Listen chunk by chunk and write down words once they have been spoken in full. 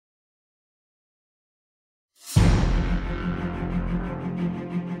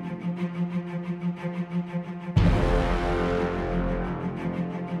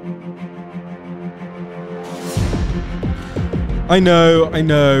I know,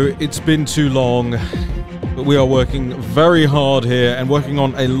 it's been too long, but we are working very hard here and working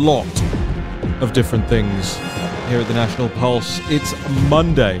on a lot of different things here at the National Pulse. It's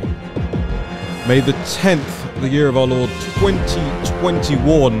Monday, May the 10th, the year of our Lord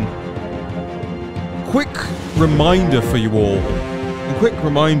 2021. Quick reminder for you all, and quick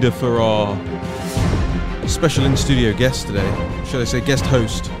reminder for our special in-studio guest today, should I say guest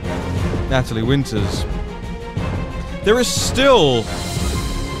host, Natalie Winters. There is still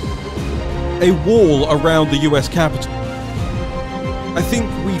a wall around the US Capitol. I think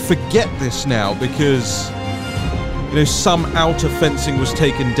we forget this now because, you know, some outer fencing was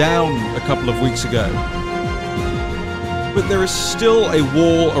taken down a couple of weeks ago. But there is still a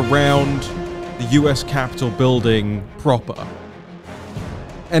wall around the US Capitol building proper.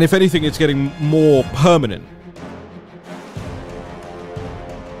 And if anything, it's getting more permanent.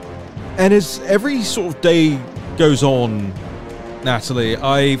 And as every sort of day goes on, Natalie,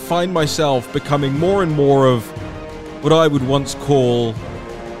 I find myself becoming more and more of what I would once call,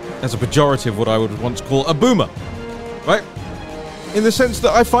 as a pejorative, what I would once call a boomer, right? In the sense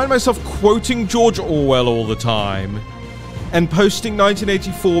that I find myself quoting George Orwell all the time and posting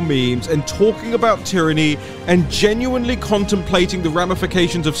 1984 memes and talking about tyranny and genuinely contemplating the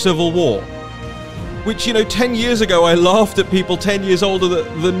ramifications of civil war. Which, you know, 10 years ago I laughed at people 10 years older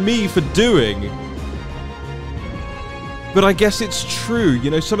than me for doing. But I guess it's true, you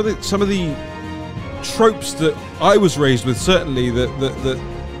know, some of the tropes that I was raised with, certainly, that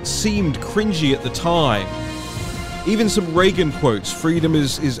seemed cringy at the time. Even some Reagan quotes, freedom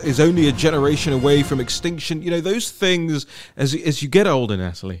is only a generation away from extinction. You know, those things, as you get older,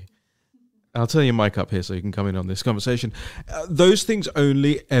 Natalie, I'll turn your mic up here so you can come in on this conversation. Those things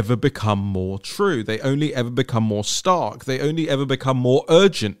only ever become more true. They only ever become more stark. They only ever become more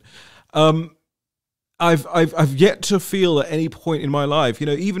urgent. I've yet to feel at any point in my life, you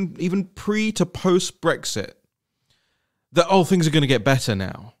know, even pre to post Brexit, that things are going to get better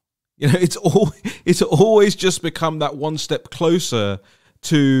now. You know, it's always just become that one step closer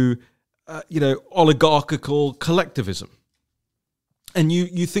to you know, oligarchical collectivism. And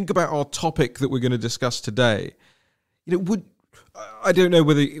you think about our topic that we're going to discuss today. You know, I don't know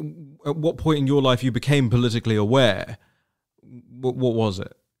whether at what point in your life you became politically aware. What was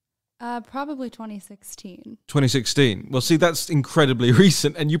it? Probably 2016. 2016. Well, see, that's incredibly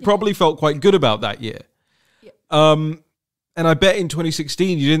recent, and you probably felt quite good about that year. Yep. And I bet in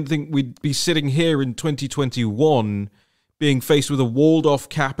 2016 you didn't think we'd be sitting here in 2021 being faced with a walled-off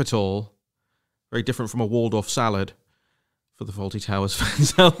Capitol, very different from a walled-off salad for the Fawlty Towers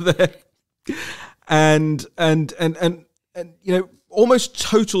fans out there, and you know, almost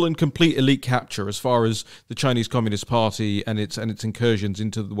total and complete elite capture as far as the Chinese Communist Party and its incursions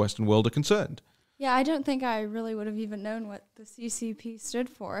into the Western world are concerned. Yeah, I don't think I really would have even known what the CCP stood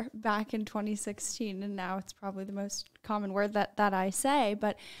for back in 2016, and now it's probably the most common word that I say.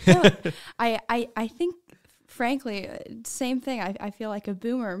 But no, I think, frankly, same thing. I feel like a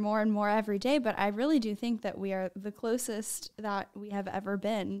boomer more and more every day, but I really do think that we are the closest that we have ever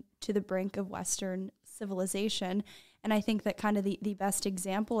been to the brink of Western civilization. And I think that kind of the best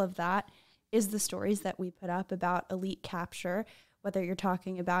example of that is the stories that we put up about elite capture, whether you're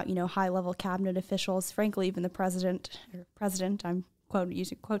talking about, you know, high-level cabinet officials, frankly, even the president, I'm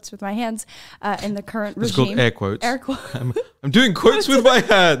using quotes with my hands, in the current regime. It's called air quotes. Air quotes. I'm doing quotes with my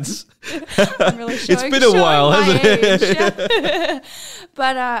hands. I'm really it's been a while, hasn't it? Yeah.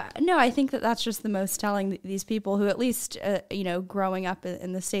 But no, I think that's just the most telling. These people who, at least, you know, growing up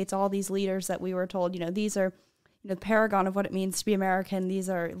in the States, all these leaders that we were told, you know, these are, you know, the paragon of what it means to be American. These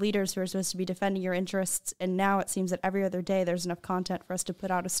are leaders who are supposed to be defending your interests. And now it seems that every other day there's enough content for us to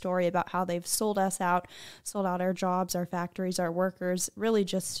put out a story about how they've sold us out, sold out our jobs, our factories, our workers. Really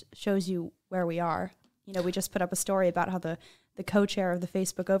just shows you where we are. You know, we just put up a story about how the co-chair of the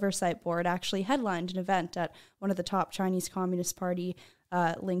Facebook Oversight Board actually headlined an event at one of the top Chinese Communist Party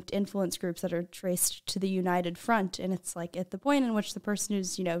linked influence groups that are traced to the United Front. And it's like at the point in which the person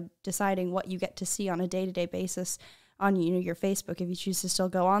who's, you know, deciding what you get to see on a day-to-day basis on, you know, your Facebook, if you choose to still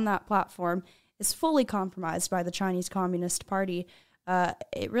go on that platform, is fully compromised by the Chinese Communist Party.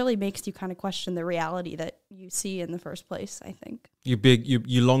 It really makes you kind of question the reality that you see in the first place, I think.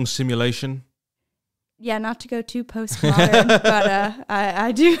 You long simulation? Yeah, not to go too postmodern, but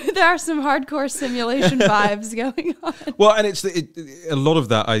I do. There are some hardcore simulation vibes going on. Well, and it's a lot of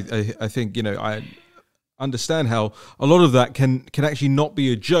that. I think, you know, I understand how a lot of that can actually not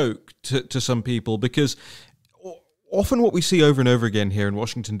be a joke to some people, because often what we see over and over again here in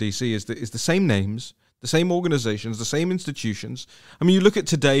Washington D.C. is the same names, the same organizations, the same institutions. I mean, you look at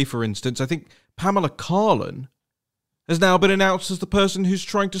today, for instance. I think Pamela Karlan has now been announced as the person who's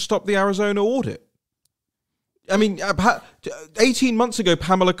trying to stop the Arizona audit. I mean, 18 months ago,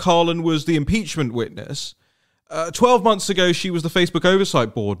 Pamela Karlan was the impeachment witness. 12 months ago, she was the Facebook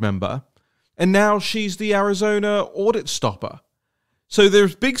Oversight Board member. And now she's the Arizona audit stopper. So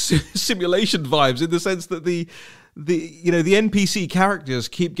there's big simulation vibes in the sense that the NPC characters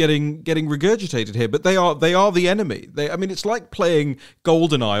keep getting regurgitated here, but they are the enemy. It's like playing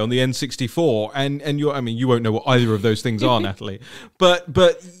GoldenEye on the N64, and you won't know what either of those things are, Natalie. But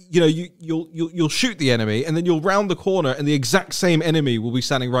you'll shoot the enemy, and then you'll round the corner, and the exact same enemy will be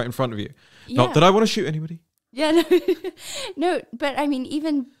standing right in front of you. Yeah. Not that I want to shoot anybody. Yeah, no, but I mean,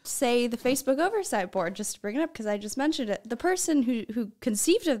 even say the Facebook Oversight Board, just to bring it up because I just mentioned it, the person who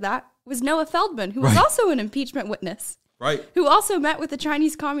conceived of that was Noah Feldman, who was also an impeachment witness. Right. Who also met with the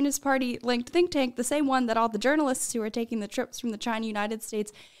Chinese Communist Party linked think tank, the same one that all the journalists who are taking the trips from the China-United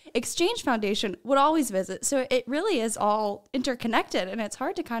States Exchange Foundation would always visit. So it really is all interconnected, and it's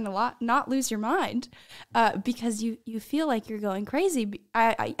hard to kind of not lose your mind because you feel like you're going crazy.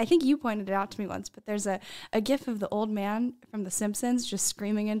 I think you pointed it out to me once, but there's a gif of the old man from The Simpsons just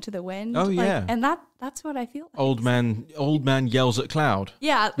screaming into the wind. Oh, yeah. And that's what I feel like. Old man yells at cloud.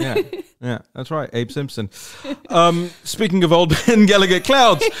 Yeah. Yeah, that's right, Abe Simpson. Speaking of old men yelling at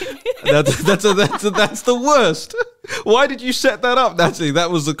clouds, that's the worst. Why did you set that up, Natalie?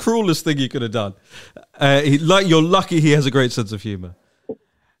 That was the cruelest thing you could have done. You're lucky he has a great sense of humor.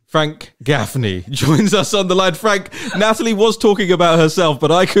 Frank Gaffney joins us on the line. Frank, Natalie was talking about herself, but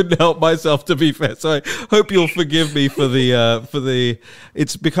I couldn't help myself, to be fair. So I hope you'll forgive me for the.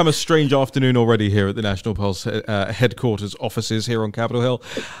 It's become a strange afternoon already here at the National Pulse headquarters offices here on Capitol Hill.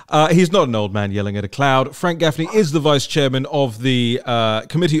 He's not an old man yelling at a cloud. Frank Gaffney is the vice chairman of the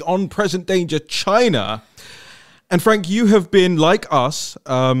Committee on Present Danger China. And Frank, you have been, like us,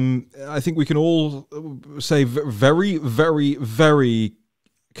 I think we can all say very, very, very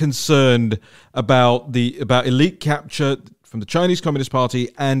concerned about elite capture from the Chinese Communist Party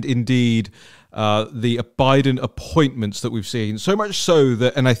and indeed the Biden appointments that we've seen. So much so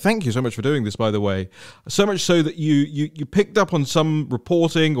that, and I thank you so much for doing this, by the way, so much so that you picked up on some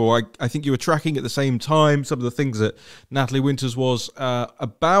reporting, or I think you were tracking at the same time some of the things that Natalie Winters was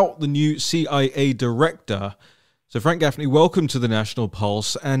about the new CIA director. So Frank Gaffney, welcome to the National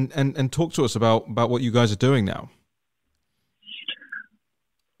Pulse, and talk to us about what you guys are doing now.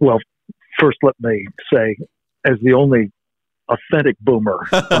 Well, first let me say, as the only authentic boomer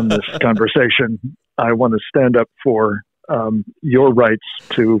on this conversation, I want to stand up for your rights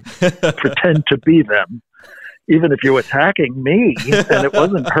to pretend to be them. Even if you're attacking me, and it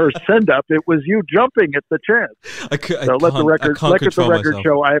wasn't her send-up, it was you jumping at the chance. So let the record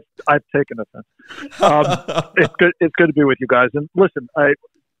show I've taken offense. It's good to be with you guys. And listen,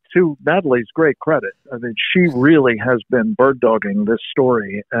 to Natalie's great credit, I mean, she really has been bird-dogging this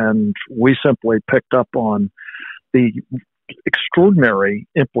story, and we simply picked up on the extraordinary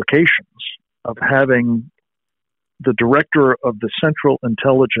implications of having the director of the Central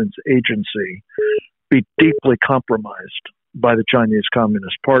Intelligence Agency be deeply compromised by the Chinese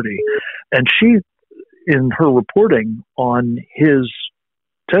Communist Party. And she, in her reporting on his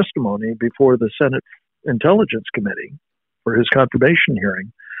testimony before the Senate Intelligence Committee for his confirmation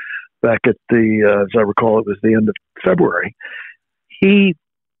hearing, back at as I recall, it was the end of February, he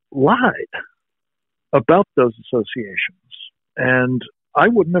lied about those associations. And I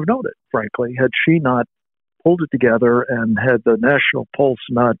wouldn't have known it, frankly, had she not pulled it together and had the National Pulse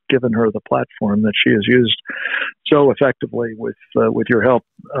not given her the platform that she has used so effectively with your help.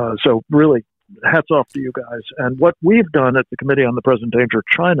 So really, hats off to you guys. And what we've done at the Committee on the Present Danger of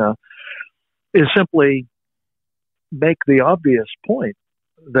China is simply make the obvious point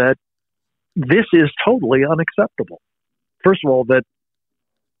that this is totally unacceptable. First of all, that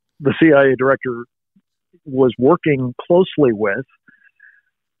the CIA director was working closely with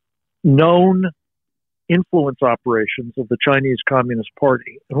known influence operations of the Chinese Communist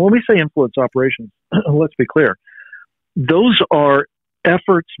Party. And when we say influence operations, let's be clear, those are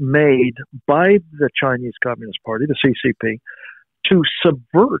efforts made by the Chinese Communist Party, the CCP, to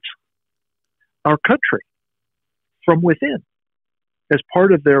subvert our country from within. As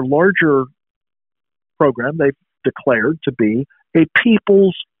part of their larger program, they've declared to be a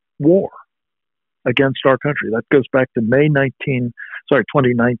people's war against our country. That goes back to 2019,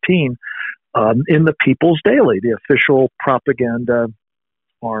 in the People's Daily, the official propaganda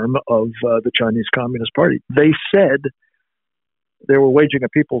arm of the Chinese Communist Party. They said they were waging a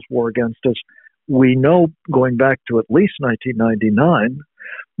people's war against us. We know, going back to at least 1999,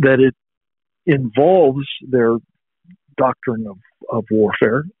 that it involves their doctrine of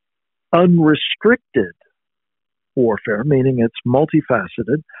warfare, unrestricted warfare, meaning it's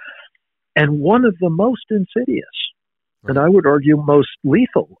multifaceted, and one of the most insidious, and I would argue most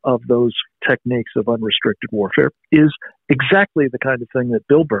lethal of those techniques of unrestricted warfare is exactly the kind of thing that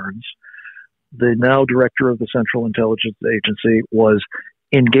Bill Burns, the now director of the Central Intelligence Agency, was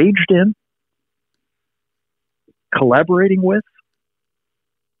engaged in, collaborating with,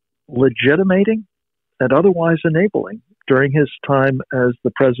 legitimating, and otherwise enabling during his time as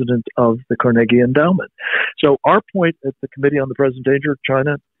the president of the Carnegie Endowment. So our point at the Committee on the Present Danger of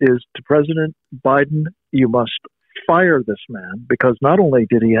China is to President Biden, you must fire this man, because not only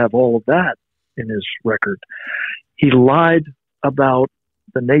did he have all of that in his record, he lied about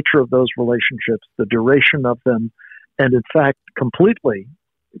the nature of those relationships, the duration of them, and in fact completely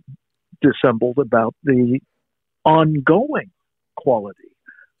dissembled about the ongoing quality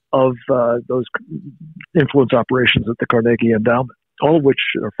of those influence operations at the Carnegie Endowment, all of which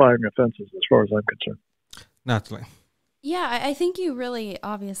are firing offenses as far as I'm concerned. Natalie. Yeah, I think you really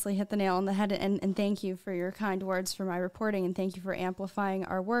obviously hit the nail on the head, and thank you for your kind words for my reporting, and thank you for amplifying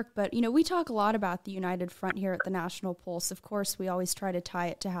our work. But, we talk a lot about the United Front here at the National Pulse. Of course, we always try to tie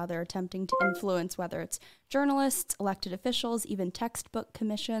it to how they're attempting to influence, whether it's journalists, elected officials, even textbook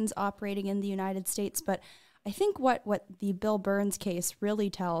commissions operating in the United States. But I think what the Bill Burns case really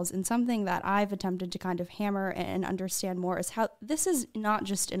tells, and something that I've attempted to kind of hammer and understand more, is how this is not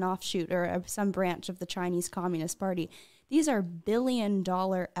just an offshoot or some branch of the Chinese Communist Party. These are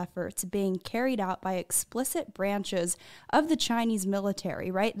billion-dollar efforts being carried out by explicit branches of the Chinese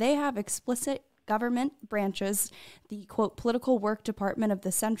military, right? They have explicit government branches, the, quote, political work department of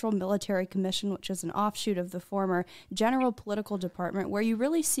the Central Military Commission, which is an offshoot of the former General Political Department, where you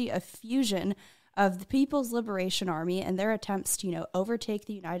really see a fusion of the People's Liberation Army and their attempts to, overtake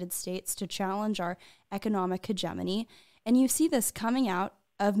the United States, to challenge our economic hegemony. And you see this coming out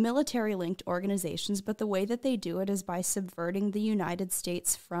of military-linked organizations, but the way that they do it is by subverting the United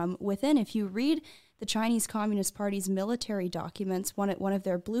States from within. If you read the Chinese Communist Party's military documents, one of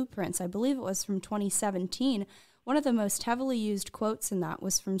their blueprints, I believe it was from 2017, one of the most heavily used quotes in that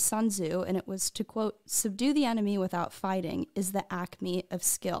was from Sun Tzu, and it was to, quote, "Subdue the enemy without fighting is the acme of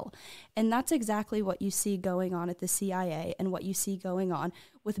skill." And that's exactly what you see going on at the CIA and what you see going on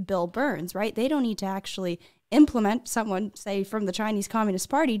with Bill Burns, right? They don't need to actually implement someone, say, from the Chinese Communist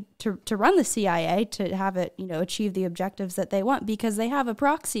Party to run the CIA to have it, achieve the objectives that they want, because they have a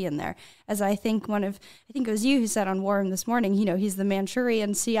proxy in there. As I think it was you who said on War Room this morning, he's the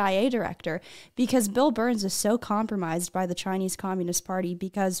Manchurian CIA director, because Bill Burns is so compromised by the Chinese Communist Party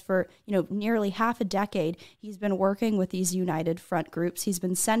because for, nearly half a decade, he's been working with these United Front groups. He's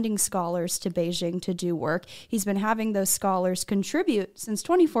been sending scholars to Beijing to do work. He's been having those scholars contribute since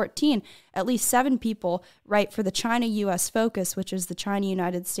 2014, at least 7 people write for the China-U.S. Focus, which is the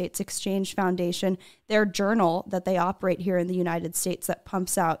China-United States Exchange Foundation, their journal that they operate here in the United States that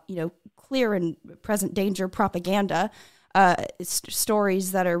pumps out, clear and present danger propaganda,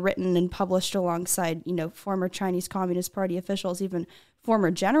 stories that are written and published alongside, former Chinese Communist Party officials, even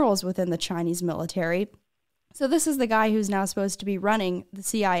former generals within the Chinese military. So this is the guy who's now supposed to be running the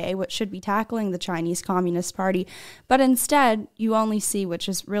CIA, which should be tackling the Chinese Communist Party. But instead, you only see, which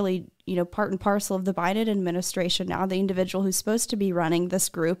is really, part and parcel of the Biden administration now, the individual who's supposed to be running this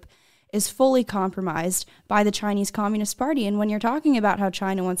group is fully compromised by the Chinese Communist Party. And when you're talking about how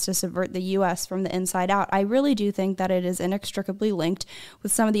China wants to subvert the U.S. from the inside out, I really do think that it is inextricably linked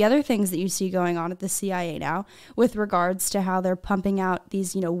with some of the other things that you see going on at the CIA now with regards to how they're pumping out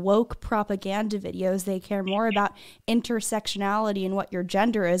these, woke propaganda videos. They care more about intersectionality and what your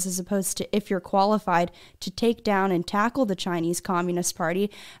gender is as opposed to if you're qualified to take down and tackle the Chinese Communist Party.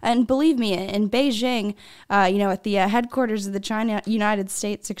 And believe me, in Beijing, at the headquarters of the China United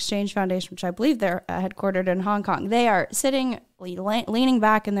States Exchange Foundation, which I believe they're headquartered in Hong Kong, they are sitting, leaning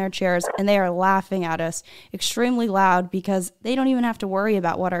back in their chairs, and they are laughing at us extremely loud because they don't even have to worry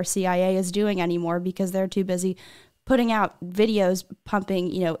about what our CIA is doing anymore because they're too busy putting out videos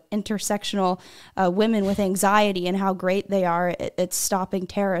pumping, intersectional women with anxiety and how great they are at stopping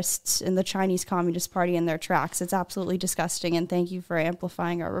terrorists in the Chinese Communist Party in their tracks. It's absolutely disgusting, and thank you for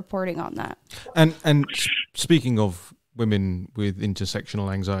amplifying our reporting on that. And speaking of women with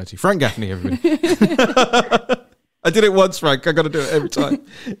intersectional anxiety, Frank Gaffney, everybody. I did it once, Frank. I got to do it every time.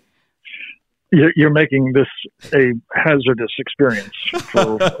 You're making this a hazardous experience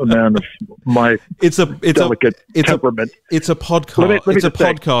for a man of my delicate temperament. It's a podcast. It's a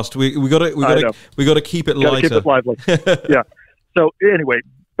podcast. We got to keep it lighter. Keep it lively. Yeah. So anyway,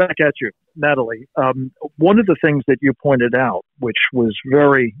 back at you, Natalie. One of the things that you pointed out, which was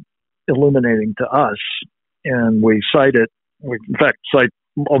very illuminating to us, and we cite it. We in fact cite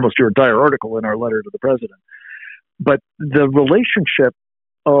almost your entire article in our letter to the president. But the relationship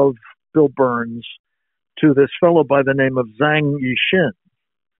of Bill Burns to this fellow by the name of Zhang Yixin,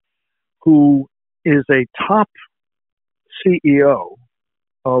 who is a top CEO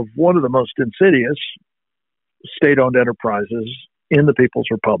of one of the most insidious state-owned enterprises in the People's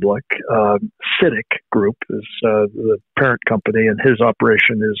Republic. CITIC Group is the parent company, and his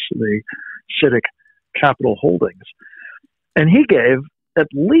operation is the CITIC Capital Holdings. And he gave at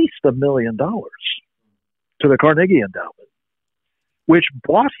least $1 million to the Carnegie Endowment, which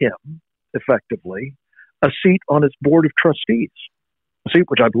bought him, effectively, a seat on its board of trustees, a seat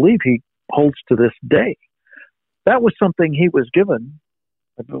which I believe he holds to this day. That was something he was given,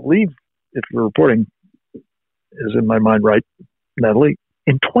 I believe, if the reporting is in my mind right, Natalie,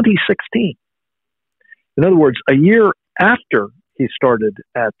 in 2016. In other words, a year after he started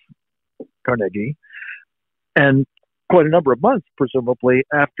at Carnegie, and quite a number of months, presumably,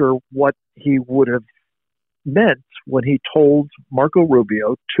 after what he would have meant when he told Marco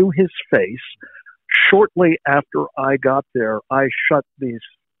Rubio to his face, shortly after I got there, I shut these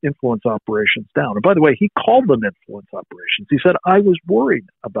influence operations down. And by the way, he called them influence operations. He said, I was worried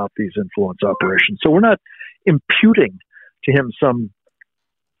about these influence operations. So we're not imputing to him some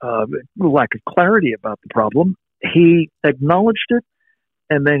lack of clarity about the problem. He acknowledged it,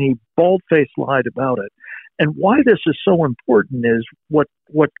 and then he bald-faced lied about it. And why this is so important is what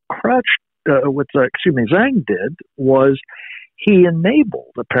Zhang did was he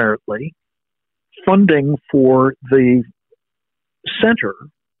enabled, apparently, funding for the center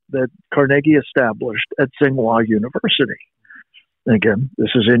that Carnegie established at Tsinghua University. And again, this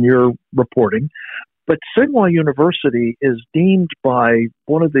is in your reporting. But Tsinghua University is deemed by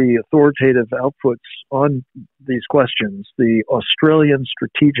one of the authoritative outputs on these questions, the Australian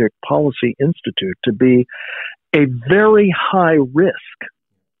Strategic Policy Institute, to be a very high-risk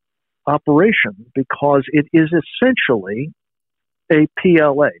operation because it is essentially a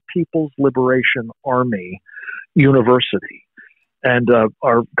PLA, People's Liberation Army University. And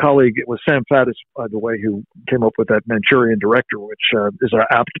our colleague, it was Sam Faddis, by the way, who came up with that Manchurian Director, which is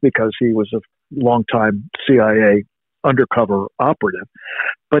apt because he was a longtime CIA undercover operative.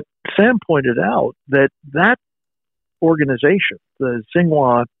 But Sam pointed out that that organization, the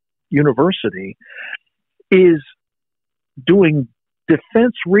Tsinghua University, is doing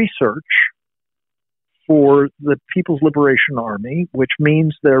defense research for the People's Liberation Army, which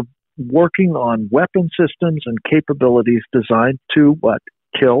means they're working on weapon systems and capabilities designed to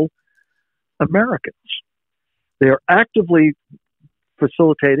kill Americans. They are actively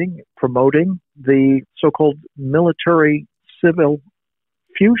facilitating, promoting the so-called military-civil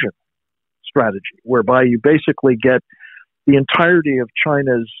fusion strategy, whereby you basically get the entirety of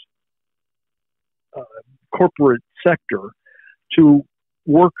China's corporate sector to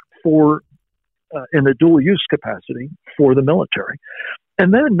work for, in a dual-use capacity, for the military.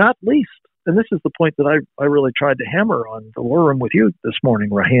 And then, not least, and this is the point that I really tried to hammer on the war room with you this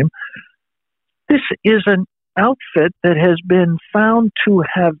morning, Raheem, this is an outfit that has been found to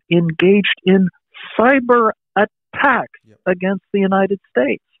have engaged in cyber attacks against the United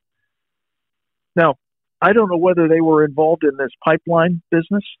States. Now, I don't know whether they were involved in this pipeline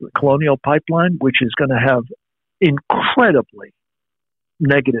business, the Colonial Pipeline, which is going to have incredibly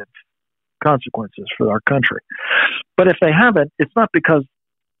negative consequences for our country. But if they haven't, it's not because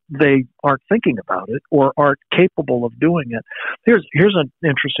they aren't thinking about it or aren't capable of doing it. Here's an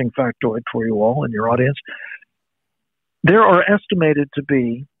interesting factoid for you all and your audience. There are estimated to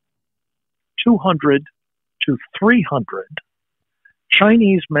be 200 to 300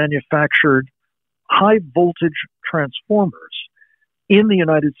 Chinese manufactured high voltage transformers in the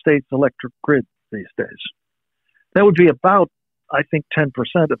United States electric grid these days. That would be about, I think, 10%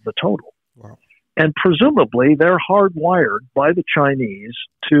 of the total. Wow. And presumably they're hardwired by the Chinese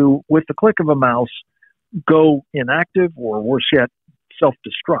to, with the click of a mouse, go inactive or worse yet,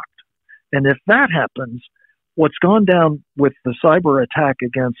 self-destruct. And if that happens, what's gone down with the cyber attack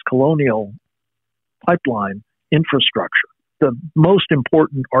against Colonial Pipeline infrastructure, the most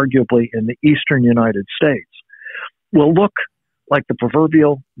important arguably in the eastern United States, will look like the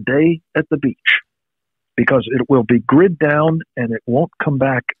proverbial day at the beach, because it will be grid down and it won't come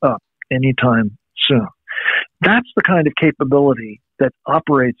back up anytime soon. That's the kind of capability that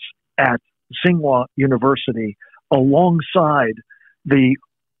operates at Tsinghua University alongside the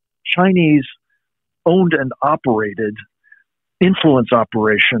Chinese owned and operated influence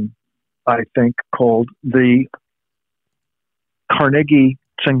operation, I think, called the Carnegie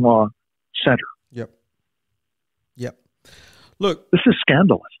Tsinghua Center. Yep. Look, this is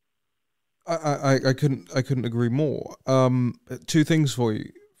scandalous. I couldn't agree more. Two things for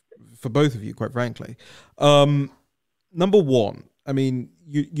you, for both of you, quite frankly. number one, I mean,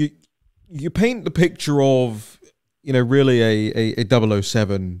 you paint the picture of, really a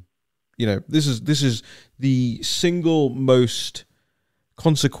 007. This is the single most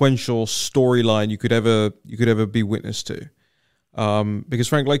consequential storyline you could ever be witness to. Because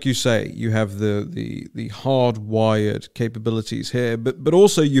Frank, like you say, you have the hardwired capabilities here, but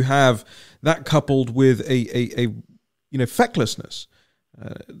also you have that coupled with a fecklessness,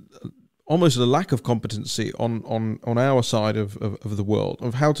 almost a lack of competency on our side of the world,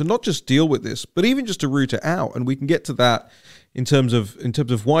 of how to not just deal with this, but even just to root it out. And we can get to that in terms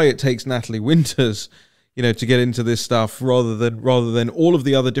of why it takes Natalie Winters, to get into this stuff rather than all of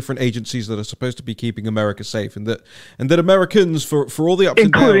the other different agencies that are supposed to be keeping America safe, and that Americans, for all the ups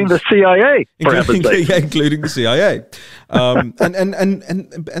including and downs, the CIA, including the CIA, and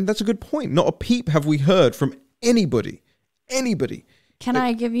that's a good point. Not a peep have we heard from anybody. Can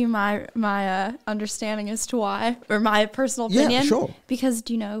I give you my understanding as to why, or my personal opinion? Yeah, sure. Because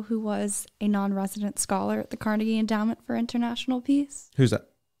do you know who was a non-resident scholar at the Carnegie Endowment for International Peace? Who's that?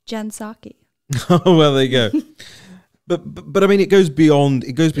 Jen Psaki. Oh, well, there you go. But I mean, it goes beyond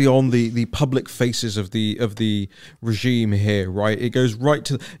the public faces of the regime here, right? It goes right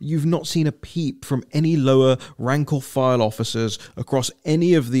to, you've not seen a peep from any lower rank or file officers across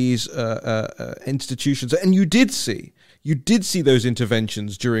any of these institutions, and you did see those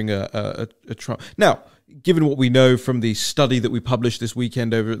interventions during a trial. Now, given what we know from the study that we published this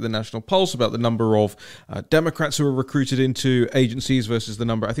weekend over at the National Pulse about the number of Democrats who were recruited into agencies versus the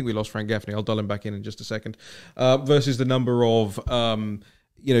number, I think we lost Frank Gaffney, I'll dial him back in just a second, versus the number of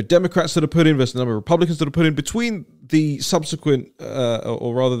Democrats that are put in versus the number of Republicans that are put in between the subsequent,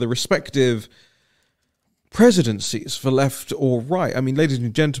 or rather the respective presidencies for left or right. I mean, ladies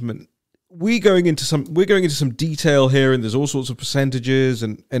and gentlemen, we're going into some detail here, and there's all sorts of percentages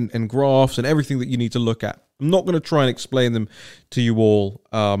and graphs and everything that you need to look at. I'm not going to try and explain them to you all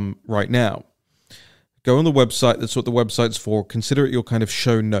right now. Go on the website. That's what the website's for. Consider it your kind of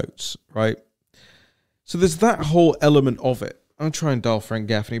show notes, right? So there's that whole element of it. I'll try and dial Frank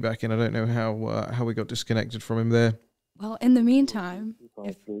Gaffney back in. I don't know how we got disconnected from him there. Well, in the meantime,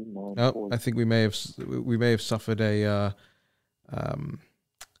 I think we may have suffered a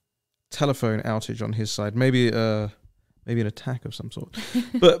telephone outage on his side, maybe an attack of some sort.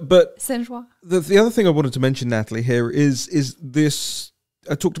 But the other thing I wanted to mention, Natalie, here is this.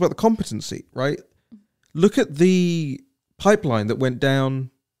 I talked about the competency, right? Look at the pipeline that went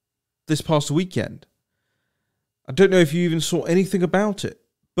down this past weekend. I don't know if you even saw anything about it,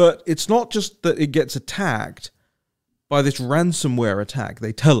 but it's not just that it gets attacked by this ransomware attack,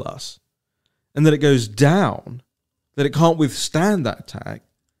 they tell us, and that it goes down, that it can't withstand that attack.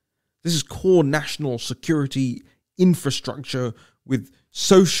 This is core national security infrastructure with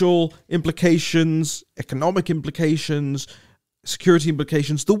social implications, economic implications, security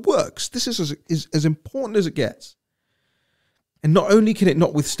implications, the works. This is as important as it gets. And not only can it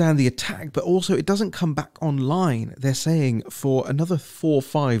not withstand the attack, but also it doesn't come back online, they're saying, for another 4 or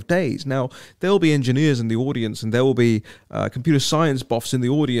 5 days. Now, there will be engineers in the audience, and there will be computer science buffs in the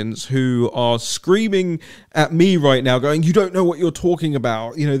audience who are screaming at me right now, going, you don't know what you're talking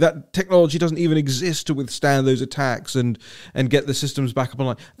about. That technology doesn't even exist to withstand those attacks and get the systems back up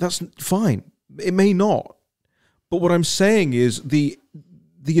online. That's fine. It may not. But what I'm saying is the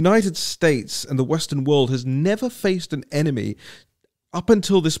United States and the Western world has never faced an enemy up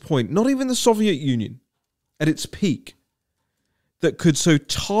until this point, not even the Soviet Union at its peak, that could so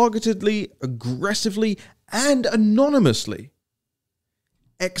targetedly, aggressively, and anonymously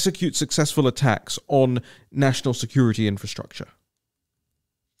execute successful attacks on national security infrastructure.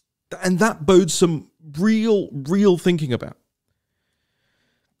 And that bodes some real thinking about.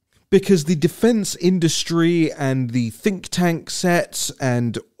 Because the defense industry and the think tank sets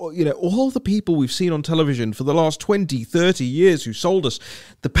and, all the people we've seen on television for the last 20, 30 years who sold us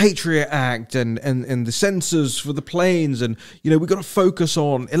the Patriot Act and the sensors for the planes and, we've got to focus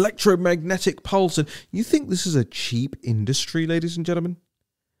on electromagnetic pulse. And you think this is a cheap industry, ladies and gentlemen?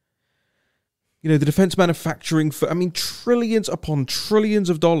 The defense manufacturing for, trillions upon trillions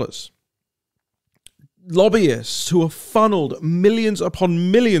of dollars. Lobbyists who are funneled millions upon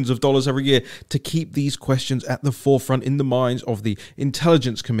millions of dollars every year to keep these questions at the forefront in the minds of the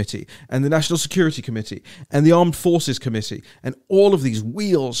Intelligence Committee and the National Security Committee and the Armed Forces Committee, and all of these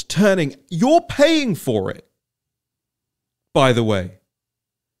wheels turning. You're paying for it, by the way.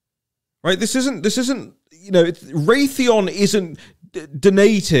 Right? This isn't, Raytheon isn't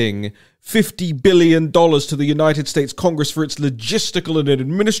donating $50 billion to the United States Congress for its logistical and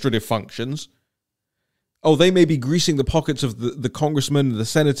administrative functions. Oh, they may be greasing the pockets of the congressmen, the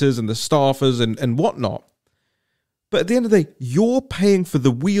senators, and the staffers and whatnot. But at the end of the day, you're paying for the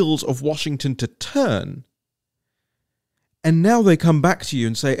wheels of Washington to turn. And now they come back to you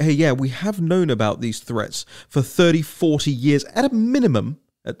and say, hey, yeah, we have known about these threats for 30, 40 years at a minimum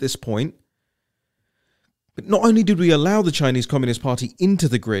at this point. But not only did we allow the Chinese Communist Party into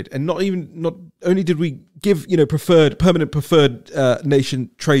the grid, and not only did we give, permanent preferred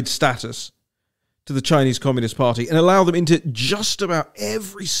nation trade status to the Chinese Communist Party and allow them into just about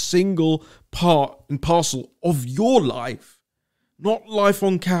every single part and parcel of your life. Not life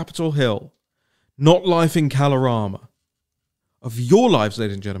on Capitol Hill, not life in Kalorama, of your lives,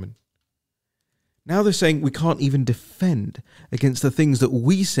 ladies and gentlemen. Now they're saying we can't even defend against the things that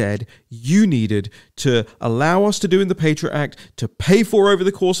we said you needed to allow us to do in the Patriot Act, to pay for over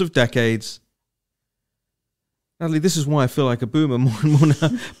the course of decades. Natalie, this is why I feel like a boomer more and more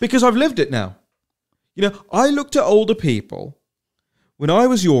now, because I've lived it now. I looked at older people when I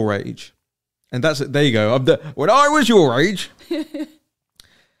was your age, and that's it. There you go. When I was your age,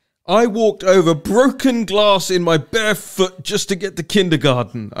 I walked over broken glass in my bare foot just to get to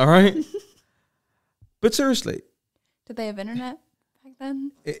kindergarten, all right? But seriously. Did they have internet back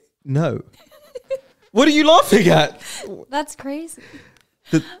then? No. What are you laughing at? That's crazy.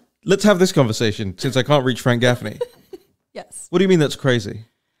 Let's have this conversation, since I can't reach Frank Gaffney. Yes. What do you mean that's crazy?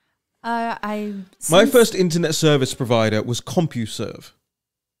 My first internet service provider was CompuServe.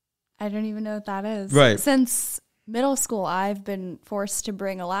 I don't even know what that is. Right. Since middle school, I've been forced to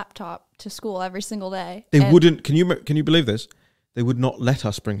bring a laptop to school every single day. They wouldn't. Can you believe this? They would not let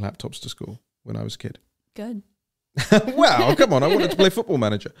us bring laptops to school when I was a kid. Good. Wow, come on! I wanted to play Football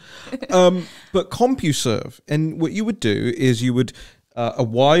Manager. But CompuServe, and what you would do is you would a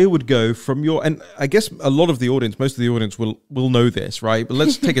wire would go from your, and I guess a lot of the audience, most of the audience will know this, right? But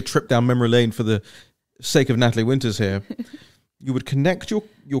let's take a trip down memory lane for the sake of Natalie Winters here. You would connect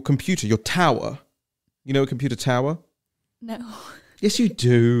your computer, your tower. You know a computer tower? No. Yes, you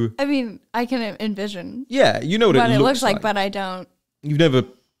do. I mean, I can envision. Yeah, you know what it looks like, but I don't. You've never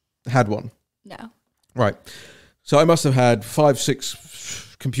had one? No. Right. So I must have had 5,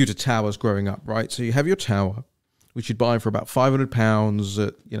 6 computer towers growing up, right? So you have your tower, which you'd buy for about £500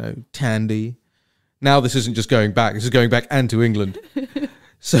 at, Tandy. Now this isn't just going back. This is going back and to England.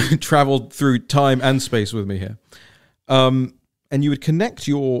 So traveled through time and space with me here. And you would connect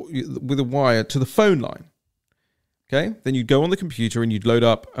with a wire to the phone line. Okay? Then you'd go on the computer and you'd load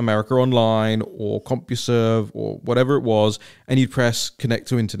up America Online or CompuServe or whatever it was, and you'd press connect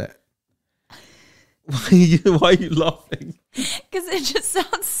to internet. Why are you laughing? Because it just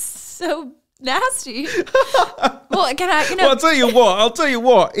sounds so nasty. Well, Well, I'll tell you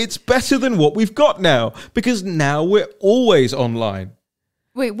what. It's better than what we've got now, because now we're always online.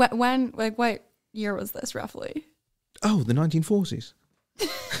 Wait, when? Like, what year was this roughly? Oh, the 1940s.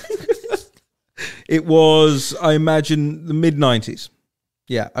 It was, I imagine, the mid-90s.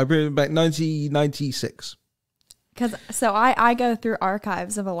 Yeah, I remember back 1996. So I go through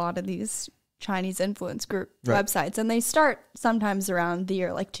archives of a lot of these Chinese influence group websites, and they start sometimes around the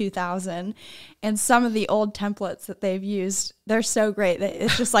year like 2000, and some of the old templates that they've used, they're so great that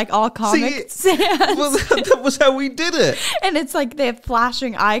it's just like all Comic Sans. Well, that was how we did it. And it's like they have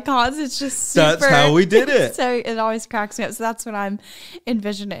flashing icons. It's just super. That's how we did it. So it always cracks me up. So that's what I'm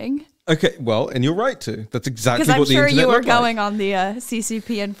envisioning. Okay, well, and you're right too. That's exactly what the internet internet looked like. Because I'm sure you were looked like. going on the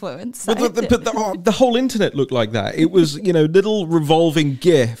CCP influence. But the whole internet looked like that. It was, little revolving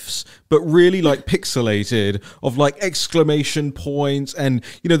GIFs, but really like pixelated, of like exclamation points. And,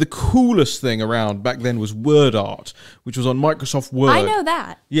 the coolest thing around back then was word art, which was on Microsoft Word. I know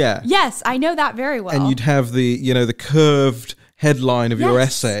that. Yeah. Yes, I know that very well. And you'd have the curved headline of your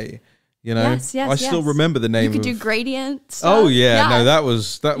essay. Yes, I still remember the name. You could do gradient stuff. Oh yeah, no, that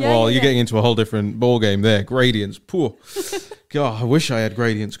was that. Yeah, well, yeah, you're getting into a whole different ball game there. Gradients, poor. God, I wish I had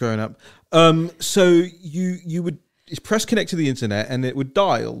gradients growing up. So you would press connect to the internet, and it would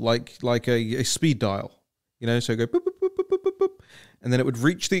dial like a speed dial. So go boop, boop, boop, boop, boop, boop, boop, and then it would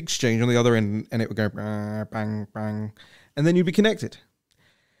reach the exchange on the other end, and it would go bang, bang, bang, and then you'd be connected,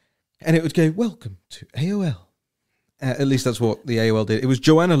 and it would go welcome to AOL. At least that's what the AOL did. It was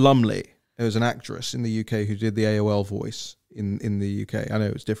Joanna Lumley. It was an actress in the UK who did the AOL voice in the UK. I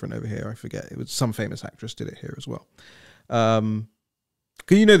know it's different over here. I forget. It was some famous actress did it here as well.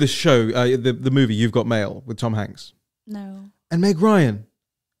 You know the show, the movie You've Got Mail with Tom Hanks? No. And Meg Ryan?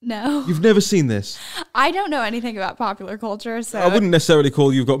 No. You've never seen this? I don't know anything about popular culture, so... I wouldn't necessarily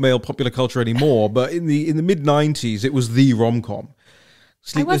call You've Got Mail popular culture anymore, but in the mid-90s, it was the rom-com.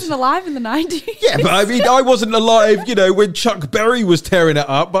 I wasn't alive in the 90s. Yeah, but I mean, I wasn't alive, when Chuck Berry was tearing it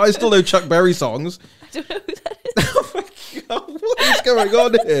up, but I still know Chuck Berry songs. I don't know who that is. Oh my God, What is going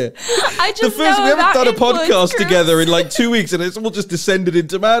on here? I just we haven't done a podcast groups. together in like 2 weeks, and it's all just descended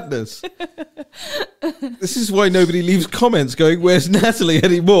into madness. This is why nobody leaves comments going, "Where's Natalie?"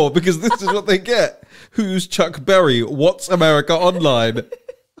 anymore, because this is what they get. Who's Chuck Berry? What's America Online?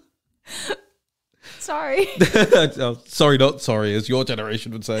 Sorry. Oh, sorry, not sorry, as your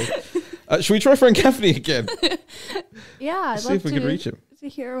generation would say. Should we try Frank Gaffney again? Yeah, I'd See love if we can reach him. to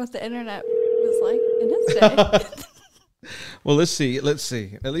hear what the internet was like in his day. Well, let's see.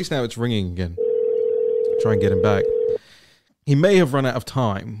 At least now it's ringing again. Try and get him back. He may have run out of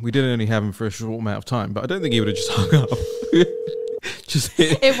time. We did only have him for a short amount of time, but I don't think he would have just hung up. Just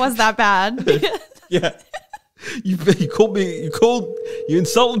hit. It was that bad. Yeah. You called me. You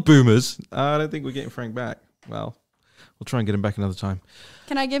insulted boomers. I don't think we're getting Frank back. Well, we'll try and get him back another time.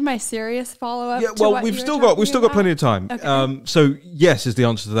 Can I give my serious follow up? Yeah. Well, we've still got plenty of time. Okay. So yes is the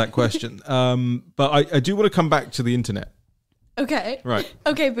answer to that question. But I do want to come back to the internet. Okay. Right.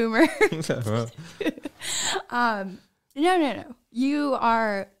 Okay, boomer. Well, No. You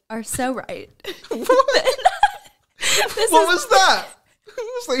are so right. what was that?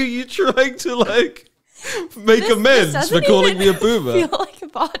 Was like, are you trying to make amends for calling me a boomer? Feel like a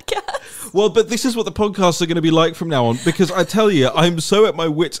podcast. Well, but this is what the podcasts are going to be like from now on, because I tell you, I'm so at my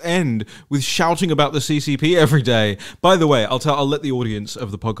wit's end with shouting about the CCP every day. By the way, I'll let the audience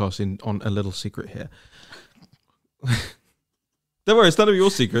of the podcast in on a little secret here. Don't worry, it's none of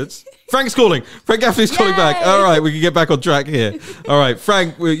your secrets. Frank's calling. Frank Gaffney's calling back. All right, we can get back on track here. All right,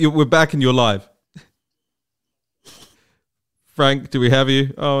 Frank, we're back and you're live. Frank, do we have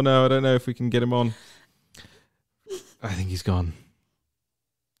you? Oh no, I don't know if we can get him on. I think he's gone.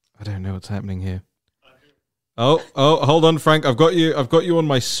 I don't know what's happening here. Oh, hold on, Frank. I've got you on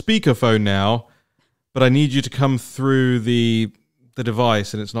my speakerphone now, but I need you to come through the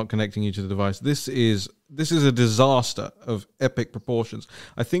device, and it's not connecting you to the device. This is a disaster of epic proportions.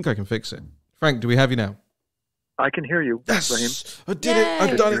 I think I can fix it. Frank, do we have you now? I can hear you, Yes, Raheem. I did it.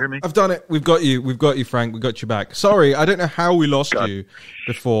 I've done you hear it. me? I've done it. We've got you, Frank. We got you back. Sorry, I don't know how we lost you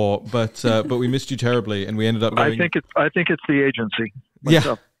before, but we missed you terribly, and we ended up going. I think it's the agency. Yeah.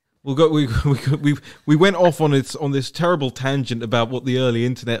 Myself. We went off on this terrible tangent about what the early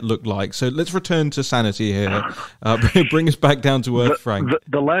internet looked like. So let's return to sanity here. Bring us back down to earth, Frank.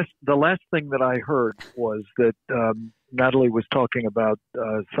 The last thing that I heard was that Natalie was talking about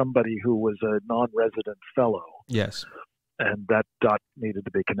somebody who was a non-resident fellow. Yes. And that dot needed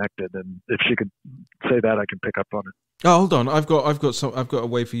to be connected. And if she could say that, I can pick up on it. Oh, hold on. I've got a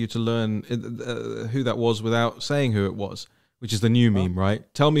way for you to learn who that was without saying who it was, which is the new meme, right?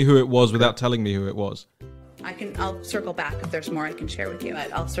 Tell me who it was without telling me who it was. I'll circle back if there's more I can share with you.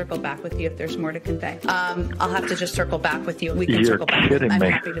 I'll circle back with you if there's more to convey. I'll have to just circle back with you. We can You're circle back. kidding I'm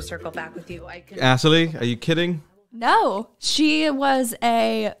me. happy to circle back with you. Natalie, are you kidding? No, she was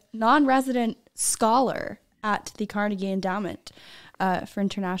a non-resident scholar at the Carnegie Endowment for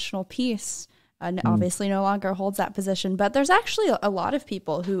International Peace. Obviously no longer holds that position, but there's actually a lot of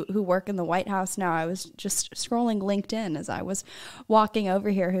people who work in the White House now. I was just scrolling LinkedIn as I was walking over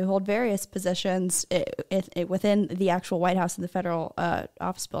here who hold various positions within the actual White House in the federal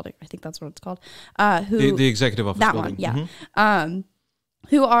office building. I think that's what it's called. The executive office that building. one, yeah.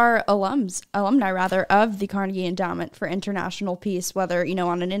 Who are alumni of the Carnegie Endowment for International Peace, whether,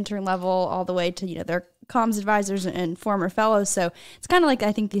 on an intern level all the way to, their comms advisors and former fellows. So it's kind of like,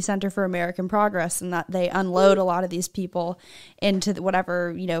 I think, the Center for American Progress, in that they unload a lot of these people into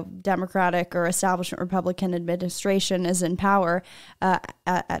whatever, Democratic or establishment Republican administration is in power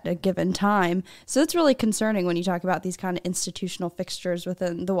at a given time. So it's really concerning when you talk about these kind of institutional fixtures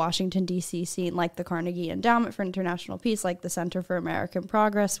within the Washington, D.C. scene, like the Carnegie Endowment for International Peace, like the Center for American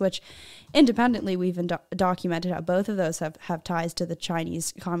Progress, which independently we've documented how both of those have ties to the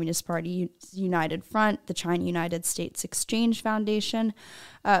Chinese Communist Party United Front, the China United States Exchange Foundation.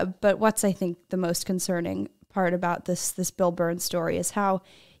 But what's, I think, the most concerning part about this Bill Burns story is how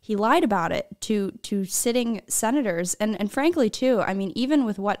he lied about it to sitting senators. And frankly, too, I mean, even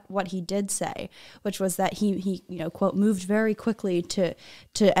with what he did say, which was that he quote, moved very quickly to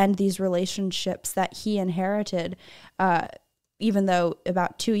end these relationships that he inherited, even though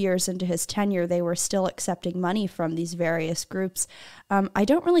about 2 years into his tenure, they were still accepting money from these various groups. I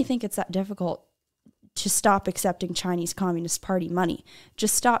don't really think it's that difficult to stop accepting Chinese Communist Party money.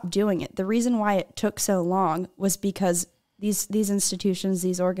 Just stop doing it. The reason why it took so long was because these institutions,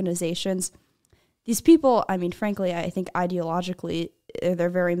 these organizations, these people, I mean, frankly, I think ideologically, they're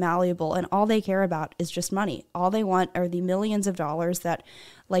very malleable, and all they care about is just money. All they want are the millions of dollars that,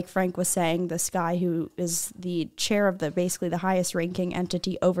 like Frank was saying, this guy who is the chair of basically the highest ranking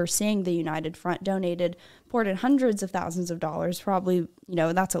entity overseeing the United Front poured in hundreds of thousands of dollars, probably,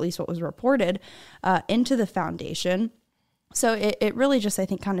 that's at least what was reported, into the foundation. So it really just, I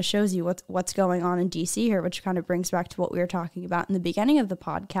think, kind of shows you what's going on in D.C. here, which kind of brings back to what we were talking about in the beginning of the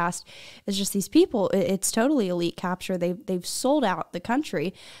podcast, is just these people. It's totally elite capture. They've sold out the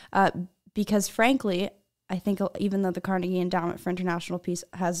country because, frankly, I think even though the Carnegie Endowment for International Peace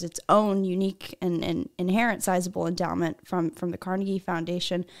has its own unique and inherent sizable endowment from the Carnegie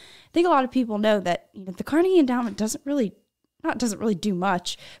Foundation, I think a lot of people know that the Carnegie Endowment doesn't really do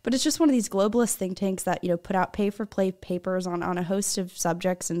much, but it's just one of these globalist think tanks that, put out pay-for-play papers on a host of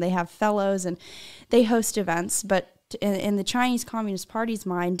subjects, and they have fellows and they host events. But in the Chinese Communist Party's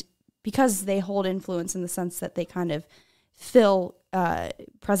mind, because they hold influence in the sense that they kind of fill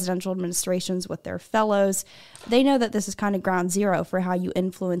presidential administrations with their fellows, they know that this is kind of ground zero for how you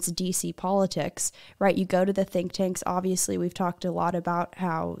influence DC politics, right? You go to the think tanks. Obviously, we've talked a lot about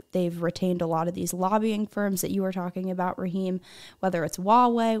how they've retained a lot of these lobbying firms that you were talking about, Raheem, whether it's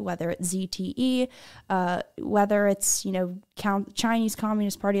Huawei, whether it's ZTE, whether it's, Chinese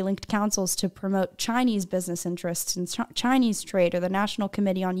Communist Party linked councils to promote Chinese business interests and Chinese trade, or the National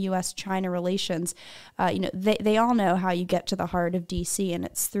Committee on U.S.-China Relations. They all know how you get to the heart of DC, and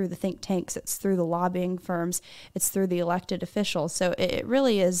it's through the think tanks, it's through the lobbying firms, it's through the elected officials. So it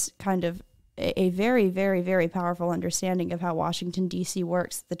really is kind of a very, very, very powerful understanding of how Washington, D.C.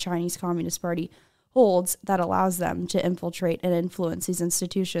 works, the Chinese Communist Party holds, that allows them to infiltrate and influence these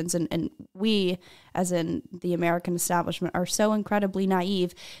institutions. And we, as in the American establishment, are so incredibly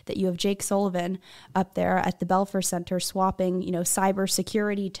naive that you have Jake Sullivan up there at the Belfer Center swapping, cyber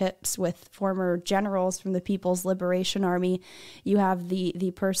security tips with former generals from the People's Liberation Army. You have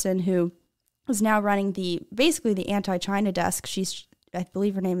the person who is now running basically the anti-China desk. I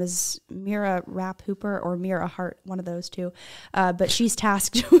believe her name is Mira Rapp Hooper or Mira Hart, one of those two. But she's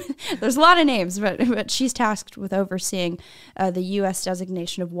tasked with, there's a lot of names, but she's tasked with overseeing the U.S.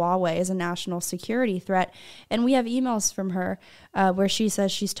 designation of Huawei as a national security threat. And we have emails from her where she says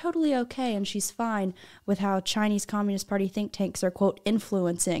she's totally okay and she's fine with how Chinese Communist Party think tanks are, quote,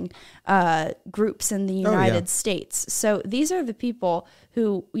 influencing groups in the United States. So these are the people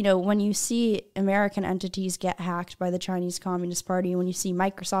who, when you see American entities get hacked by the Chinese Communist Party, when you see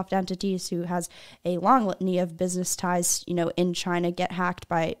Microsoft entities who has a long litany of business ties, in China get hacked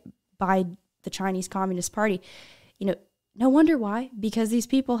by the Chinese Communist Party, no wonder why, because these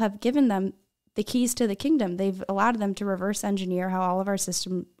people have given them the keys to the kingdom. They've allowed them to reverse engineer how all of our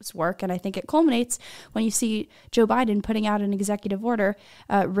systems work. And I think it culminates when you see Joe Biden putting out an executive order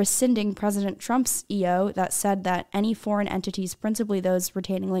rescinding President Trump's EO that said that any foreign entities, principally those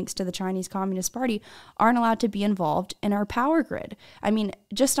retaining links to the Chinese Communist Party, aren't allowed to be involved in our power grid. I mean,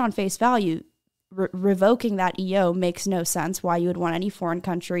 just on face value, revoking that EO makes no sense. Why you would want any foreign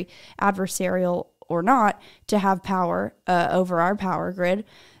country, adversarial or not, to have power over our power grid.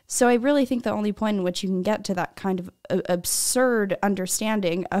 So I really think the only point in which you can get to that kind of absurd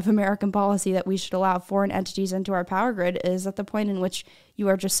understanding of American policy that we should allow foreign entities into our power grid is at the point in which you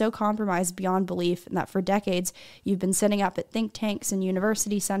are just so compromised beyond belief, and that for decades you've been setting up at think tanks and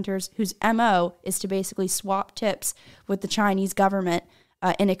university centers whose MO is to basically swap tips with the Chinese government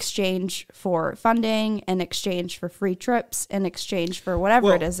in exchange for funding, in exchange for free trips, in exchange for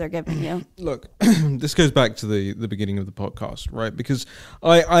whatever it is they're giving you. Look, this goes back to the beginning of the podcast, right? Because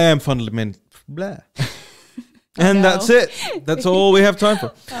I am fundamentally... And that's it. That's all we have time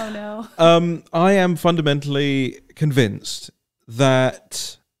for. Oh, no. I am fundamentally convinced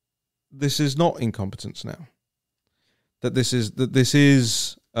that this is not incompetence now. That this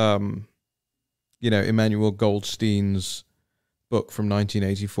is Emmanuel Goldstein's book from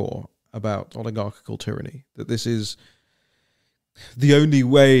 1984 about oligarchical tyranny, that this is the only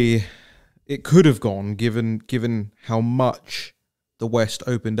way it could have gone given how much the West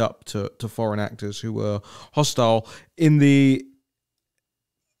opened up to foreign actors who were hostile under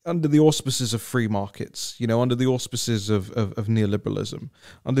the auspices of free markets, under the auspices of neoliberalism,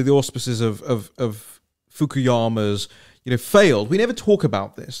 under the auspices of Fukuyama's failed. We never talk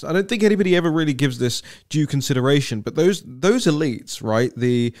about this. I don't think anybody ever really gives this due consideration. But those elites, right?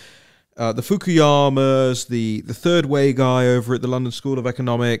 The Fukuyamas, the third way guy over at the London School of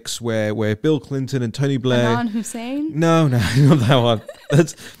Economics, where Bill Clinton and Tony Blair. Adnan Hussein? No, not that one.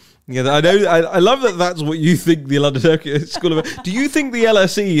 That's I know. I love that. That's what you think the London School of. Do you think the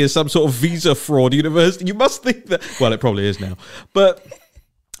LSE is some sort of visa fraud university? You must think that. Well, it probably is now, but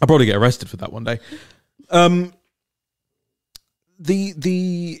I'll probably get arrested for that one day.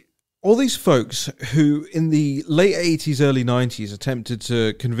 the all these folks who in the late 80s, early 90s attempted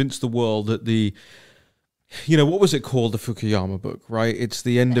to convince the world that what was it called? The Fukuyama book, right? It's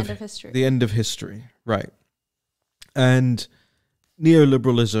the end of history. The end of history, right? And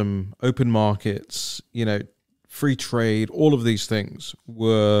neoliberalism, open markets, free trade, all of these things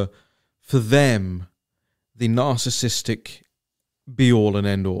were, for them, the narcissistic be-all and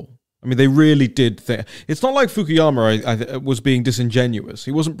end-all. I mean, they really did think... It's not like Fukuyama was being disingenuous.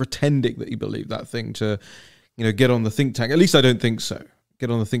 He wasn't pretending that he believed that thing to, get on the think tank. At least I don't think so. Get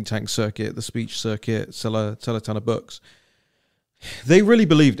on the think tank circuit, the speech circuit, sell a ton of books. They really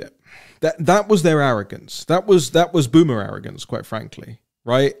believed it. That was their arrogance. That was boomer arrogance, quite frankly,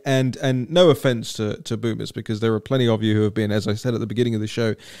 right? And no offense to boomers, because there are plenty of you who have been, as I said at the beginning of the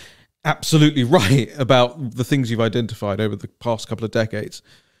show, absolutely right about the things you've identified over the past couple of decades.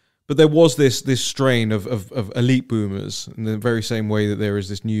 But there was this strain of elite boomers in the very same way that there is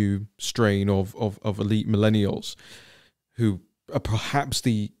this new strain of elite millennials who are perhaps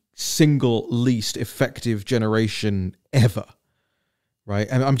the single least effective generation ever, right?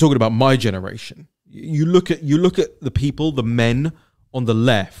 And I'm talking about my generation. You look at the people, the men on the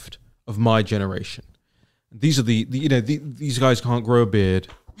left of my generation. These are these guys can't grow a beard.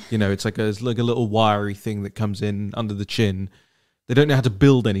 It's like a little wiry thing that comes in under the chin. They don't know how to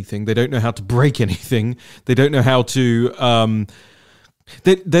build anything. They don't know how to break anything. They don't know how to...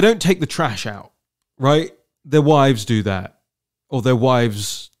 They don't take the trash out, right? Their wives do that. Or their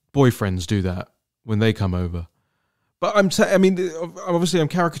wives' boyfriends do that when they come over. But obviously I'm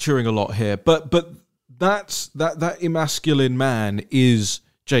caricaturing a lot here, but that emasculine man is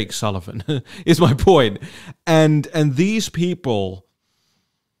Jake Sullivan, is my point. And these people...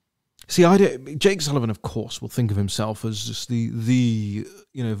 See, Jake Sullivan, of course, will think of himself as just the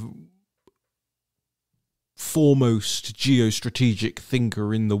foremost geostrategic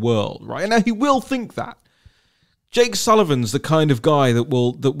thinker in the world, right? And now he will think that. Jake Sullivan's the kind of guy that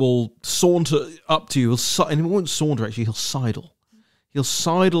will saunter up to you, and he won't saunter, actually, he'll sidle. He'll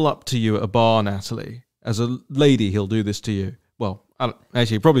sidle up to you at a bar, Natalie. As a lady, he'll do this to you. Well,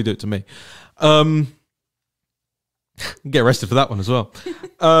 he'll probably do it to me. Get arrested for that one as well.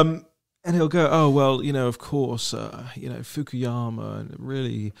 And he'll go, oh, well, of course, Fukuyama and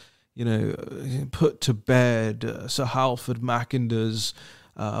really, put to bed Sir Halford Mackinder's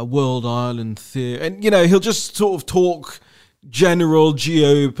World Island theory. And, he'll just sort of talk general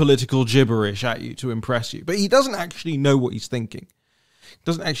geopolitical gibberish at you to impress you. But he doesn't actually know what he's thinking. He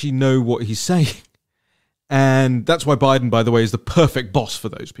doesn't actually know what he's saying. And that's why Biden, by the way, is the perfect boss for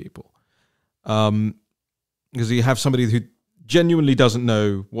those people. Because you have somebody who genuinely doesn't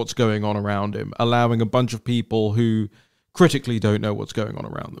know what's going on around him, allowing a bunch of people who critically don't know what's going on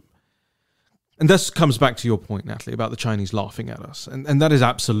around them. And this comes back to your point, Natalie, about the Chinese laughing at us. And that is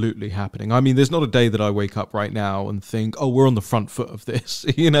absolutely happening. I mean, there's not a day that I wake up right now and think, oh, we're on the front foot of this.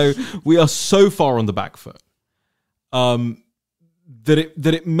 We are so far on the back foot that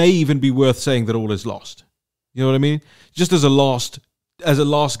it may even be worth saying that all is lost. You know what I mean? Just as a last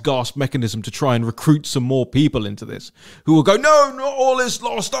gasp mechanism to try and recruit some more people into this who will go, no, not all is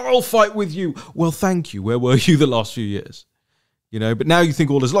lost, I'll fight with you. Well, thank you. Where were you the last few years? But now you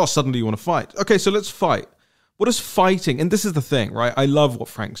think all is lost, suddenly you want to fight. Okay, so let's fight. What is fighting? And this is the thing, right? I love what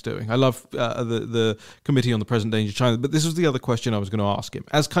Frank's doing. I love the Committee on the Present Danger of China, but this was the other question I was going to ask him,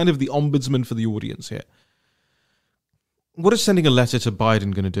 as kind of the ombudsman for the audience here. What is sending a letter to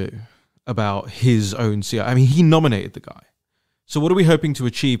Biden going to do about his own CIA? I mean, he nominated the guy. So what are we hoping to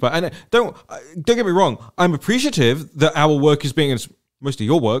achieve? And don't get me wrong. I'm appreciative that our work is being, most of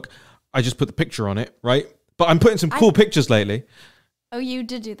your work, I just put the picture on it, right? But I'm putting some cool pictures lately. Oh, you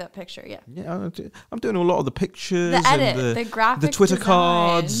did do that picture, yeah. Yeah, I'm doing a lot of the pictures. The edit, and the graphic the Twitter design.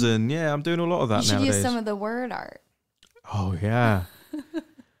 Cards, and I'm doing a lot of that nowadays. You should use some of the word art. Oh, yeah.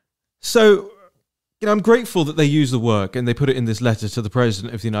 So... I'm grateful that they use the work and they put it in this letter to the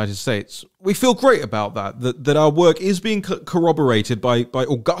President of the United States. We feel great about that our work is being corroborated by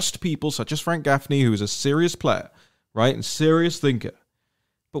august people such as Frank Gaffney, who is a serious player, right, and serious thinker.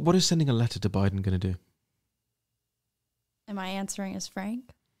 But what is sending a letter to Biden going to do? Am I answering as Frank?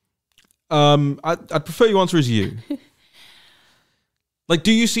 I'd prefer you answer as you.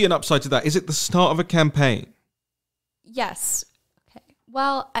 Do you see an upside to that? Is it the start of a campaign? Yes.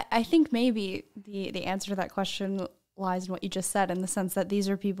 Well, I think maybe the answer to that question lies in what you just said, in the sense that these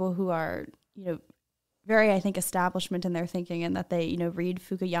are people who are, very, I think, establishment in their thinking, and that they, read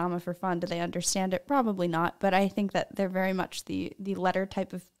Fukuyama for fun. Do they understand it? Probably not. But I think that they're very much the letter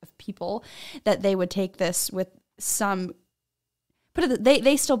type of people, that they would take this with some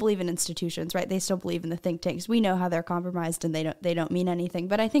they still believe in institutions, right? They still believe in the think tanks. We know how they're compromised and they don't mean anything.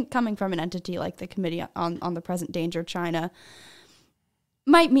 But I think coming from an entity like the Committee on the Present Danger of China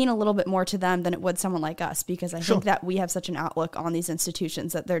might mean a little bit more to them than it would someone like us, because I think that we have such an outlook on these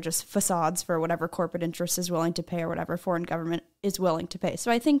institutions that they're just facades for whatever corporate interest is willing to pay or whatever foreign government is willing to pay. So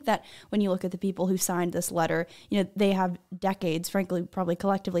I think that when you look at the people who signed this letter, they have decades, frankly, probably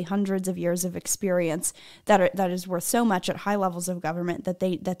collectively hundreds of years of experience that is worth so much at high levels of government that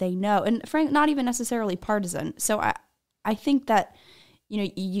they know, and not even necessarily partisan. So I think that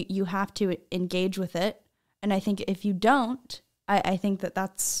you have to engage with it, and I think if you don't, I think that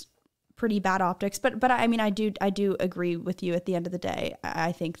that's pretty bad optics, but I mean, I do agree with you at the end of the day.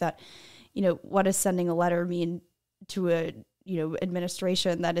 I think that, what does sending a letter mean to a,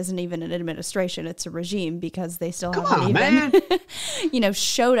 administration that isn't even an administration? It's a regime, because they still haven't even,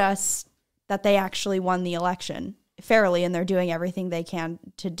 showed us that they actually won the election fairly, and they're doing everything they can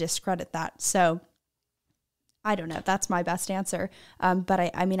to discredit that. So I don't know. That's my best answer.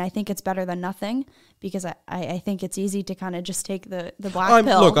 But I mean, I think it's better than nothing, because I think it's easy to kind of just take the black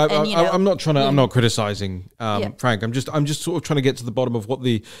pill. Look, I'm not trying to. I'm not criticizing Frank. I'm just sort of trying to get to the bottom of what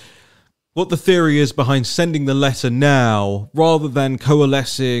the theory is behind sending the letter now, rather than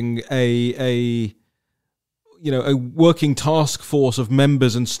coalescing a working task force of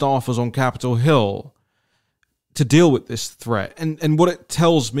members and staffers on Capitol Hill to deal with this threat. And what it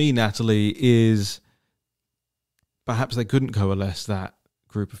tells me, Natalie, is perhaps they couldn't coalesce that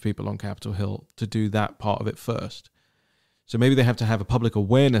group of people on Capitol Hill to do that part of it first. So maybe they have to have a public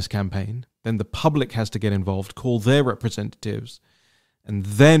awareness campaign. Then the public has to get involved, call their representatives, and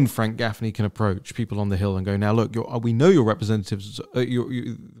then Frank Gaffney can approach people on the Hill and go, now look, we know your representatives,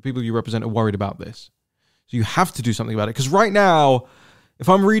 the people you represent are worried about this. So you have to do something about it. Because right now, if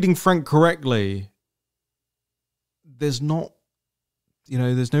I'm reading Frank correctly, there's no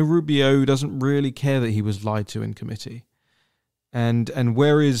Rubio, who doesn't really care that he was lied to in committee. And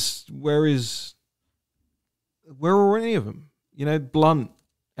where are any of them? Blunt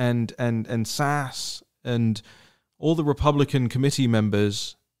and Sass and all the Republican committee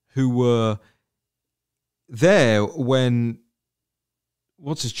members who were there when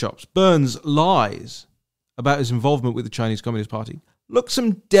Burns lies about his involvement with the Chinese Communist Party, looks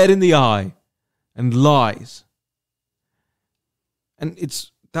him dead in the eye and lies. And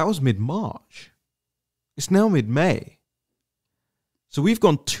that was mid-March. It's now mid-May. So we've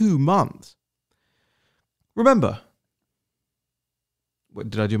gone 2 months. Remember, what,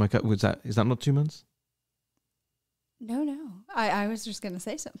 did I do my cut? Is that not 2 months? No. I was just going to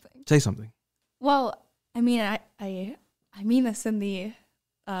say something. Say something. Well, I mean, I mean this in the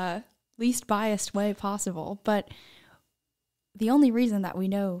least biased way possible, but the only reason that we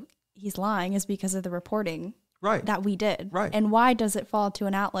know he's lying is because of the reporting that we did. Right. And why does it fall to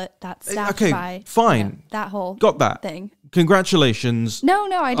an outlet that's staffed by fine. That whole Got that thing? Congratulations. No,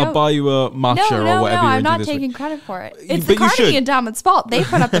 I don't. I'll buy you a matcha or whatever. No, I'm not taking credit for it. It's the Carnegie Endowment's fault. They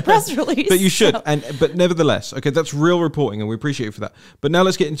put up the press release. But you should. But nevertheless, okay, that's real reporting, and we appreciate you for that. But now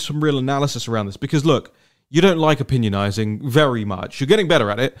let's get into some real analysis around this, because look, you don't like opinionizing very much. You're getting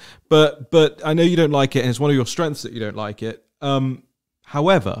better at it, but I know you don't like it, and it's one of your strengths that you don't like it.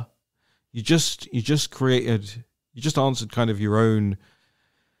 However, you just answered kind of your own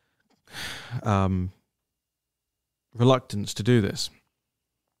reluctance to do this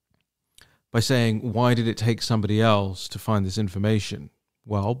by saying, why did it take somebody else to find this information?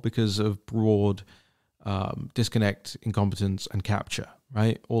 Well, because of broad disconnect, incompetence, and capture,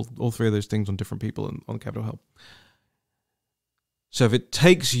 right? All three of those things on different people on Capitol Hill. So if it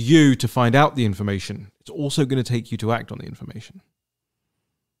takes you to find out the information, it's also going to take you to act on the information.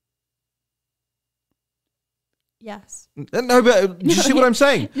 Yes. No, but do you see what I'm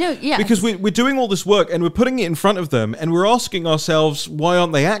saying? No, yeah. Because we're doing all this work and we're putting it in front of them and we're asking ourselves, why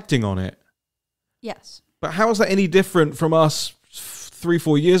aren't they acting on it? Yes. But how is that any different from us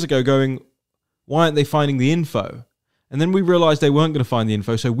 3-4 years ago going, why aren't they finding the info? And then we realized they weren't going to find the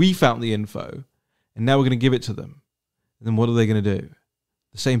info, so we found the info, and now we're going to give it to them. And then what are they going to do?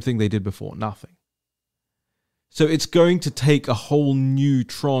 The same thing they did before, nothing. So it's going to take a whole new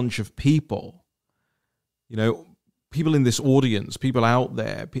tranche of people, people in this audience, people out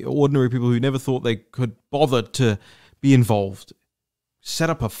there, ordinary people who never thought they could bother to be involved, set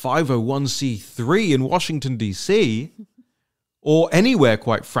up a 501c3 in Washington, D.C., or anywhere,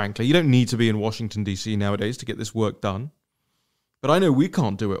 quite frankly. You don't need to be in Washington, D.C. nowadays to get this work done. But I know we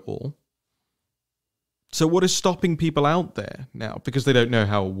can't do it all. So what is stopping people out there now? Because they don't know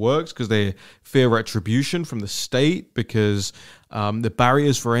how it works, because they fear retribution from the state, because the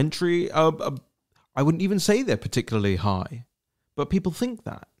barriers for entry are I wouldn't even say they're particularly high. But people think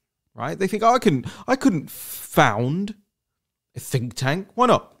that, right? They think, oh, I couldn't found a think tank. Why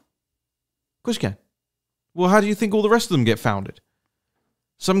not? Of course you can. Well, how do you think all the rest of them get founded?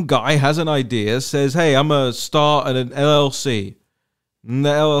 Some guy has an idea, says, hey, I'm going to start an LLC. And the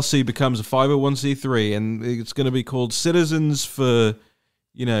LLC becomes a 501c3, and it's going to be called Citizens for,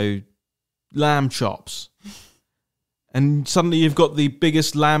 Lamb Chops. And suddenly you've got the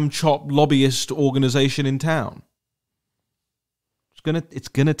biggest lamb chop lobbyist organization in town. It's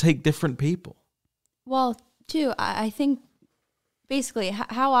gonna take different people. Well, too, I think basically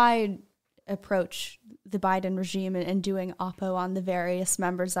how I approach the Biden regime and doing oppo on the various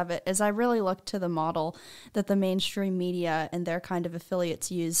members of it is I really look to the model that the mainstream media and their kind of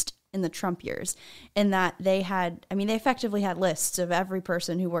affiliates used in the Trump years, in that they effectively had lists of every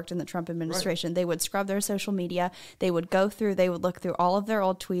person who worked in the Trump administration. Right. They would scrub their social media. They would look through all of their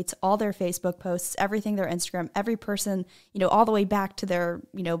old tweets, all their Facebook posts, everything, their Instagram, every person, all the way back to their,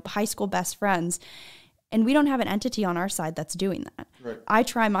 high school best friends. And we don't have an entity on our side that's doing that. Right. I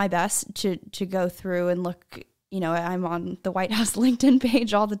try my best to go through and look. I'm on the White House LinkedIn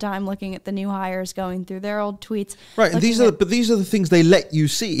page all the time, looking at the new hires, going through their old tweets. Right, and these are the things they let you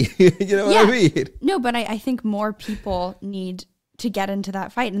see. You know what I mean? No, but I think more people need to get into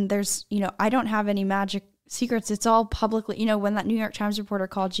that fight. And there's, I don't have any magic secrets. It's all publicly, when that New York Times reporter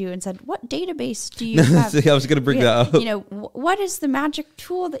called you and said, what database do you have? I was going to bring that up. What is the magic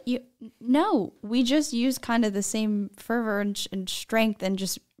tool that no, we just use kind of the same fervor and strength and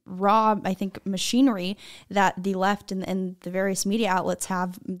just raw, I think, machinery that the left and the various media outlets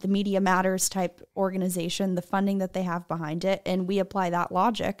have, the Media Matters type organization, the funding that they have behind it, and we apply that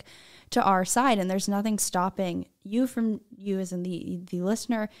logic to our side, and there's nothing stopping you as in the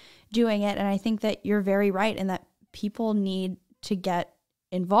listener doing it. And I think that you're very right in that people need to get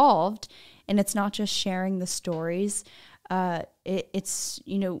involved, and it's not just sharing the stories. It's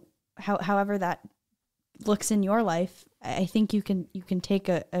however that looks in your life. I think you can take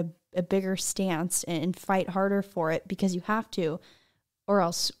a bigger stance and fight harder for it, because you have to, or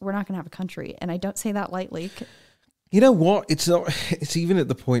else we're not going to have a country. And I don't say that lightly. You know what? It's even at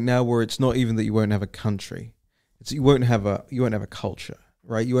the point now where it's not even that you won't have a country. It's you won't have a culture,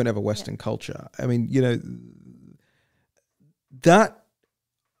 right? You won't have a Western culture. I mean, that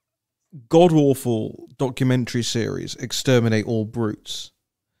god-awful documentary series, Exterminate All Brutes.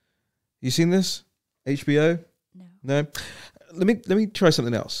 You seen this? HBO? No. Let me try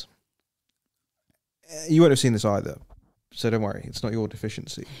something else. You won't have seen this either, so don't worry. It's not your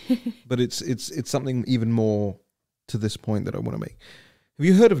deficiency, but it's something even more to this point that I want to make. Have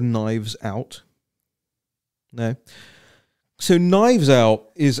you heard of Knives Out? No. So Knives Out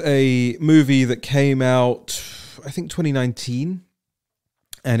is a movie that came out, I think, 2019,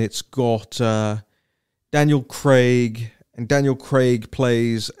 and it's got Daniel Craig, and Daniel Craig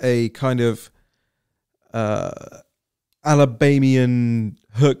plays a kind of Alabamian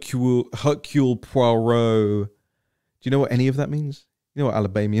Hercule Poirot. Do you know what any of that means? You know what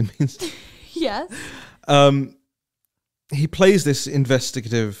Alabamian means? Yes. He plays this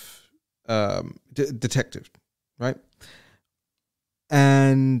investigative detective, right?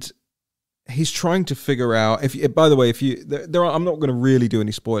 And he's trying to figure out by the way, I'm not going to really do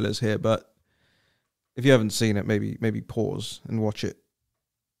any spoilers here, but if you haven't seen it, maybe pause and watch it.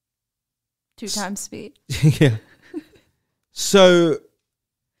 2 times speed. Yeah. So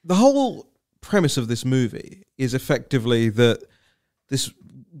the whole premise of this movie is effectively that this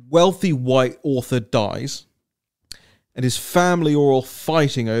wealthy white author dies and his family are all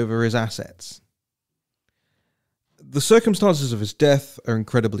fighting over his assets. The circumstances of his death are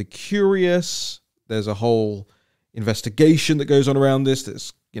incredibly curious. There's a whole investigation that goes on around this.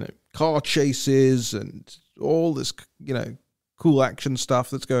 There's, car chases and all this, cool action stuff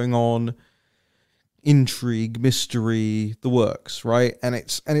that's going on. Intrigue, mystery, the works, right? And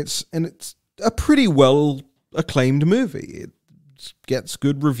it's a pretty well acclaimed movie. It gets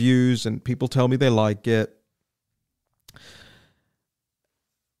good reviews and people tell me they like it.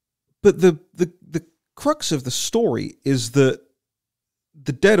 But the crux of the story is that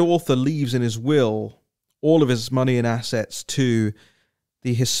the dead author leaves in his will all of his money and assets to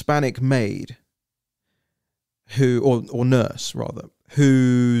the Hispanic maid or nurse rather,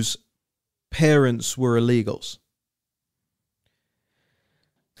 whose parents were illegals.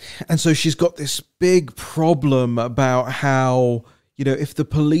 And so she's got this big problem about how, if the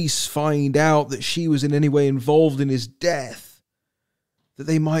police find out that she was in any way involved in his death, that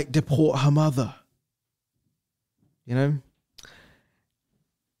they might deport her mother.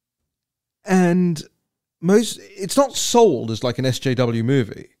 And it's not sold as like an SJW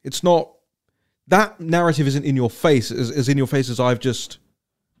movie. It's not that narrative isn't in your face as in your face as I've just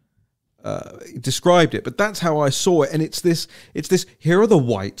described it, but that's how I saw it. And it's this, here are the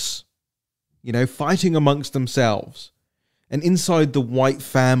whites, fighting amongst themselves. And inside the white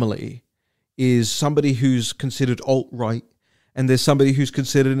family is somebody who's considered alt-right, and there's somebody who's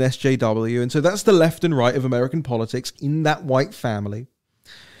considered an SJW. And so that's the left and right of American politics in that white family.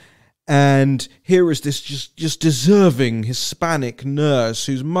 And here is this just deserving Hispanic nurse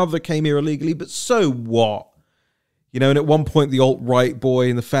whose mother came here illegally, but so what? And at one point the alt-right boy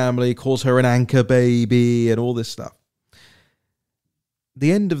in the family calls her an anchor baby and all this stuff.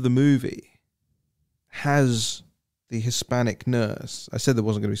 The end of the movie has the Hispanic nurse. I said there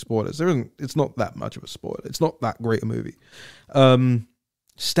wasn't going to be spoilers. It's not that much of a spoiler. It's not that great a movie.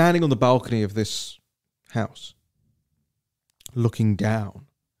 Standing on the balcony of this house, looking down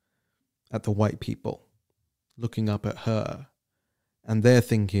at the white people, looking up at her, and they're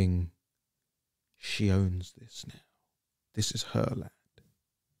thinking, she owns this now. This is her land.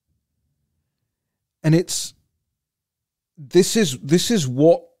 And this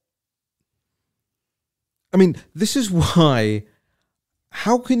is why,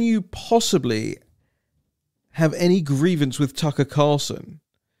 how can you possibly have any grievance with Tucker Carlson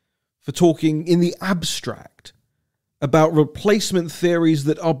for talking in the abstract about replacement theories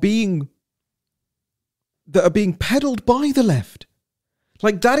that are being peddled by the left?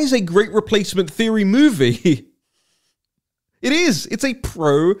 Like, that is a great replacement theory movie. It is. It's a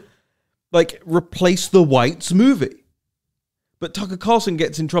replace the whites movie. But Tucker Carlson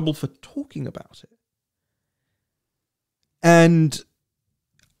gets in trouble for talking about it. And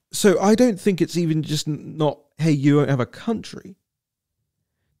so I don't think it's even just not, hey, you don't have a country.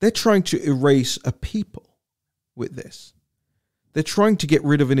 They're trying to erase a people with this. They're trying to get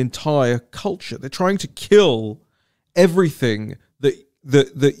rid of an entire culture. They're trying to kill everything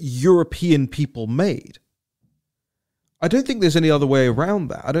that European people made. I don't think there's any other way around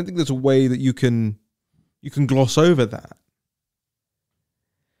that. I don't think there's a way that you can gloss over that.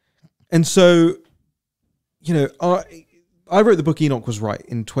 And so, I wrote the book Enoch Was Right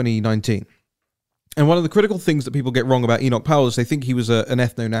in 2019. And one of the critical things that people get wrong about Enoch Powell is they think he was an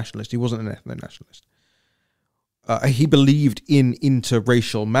ethno-nationalist. He wasn't an ethno-nationalist. He believed in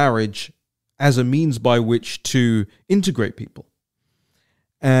interracial marriage as a means by which to integrate people.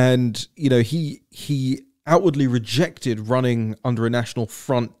 And, he outwardly rejected running under a National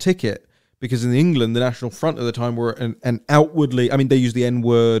Front ticket because in England, the National Front at the time were an outwardly, they use the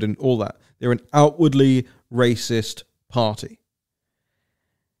N-word and all that. They're an outwardly racist party.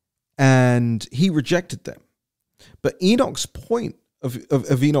 And he rejected them. But Enoch's point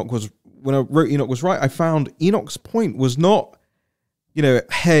of Enoch was, when I wrote Enoch Was Right, I found Enoch's point was not,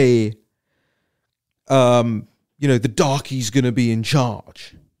 hey, the darkie's going to be in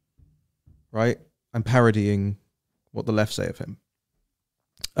charge, right? I'm parodying what the left say of him.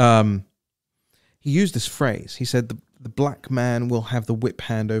 He used this phrase. He said, the black man will have the whip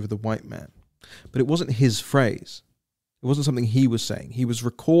hand over the white man. But it wasn't his phrase. It wasn't something he was saying. He was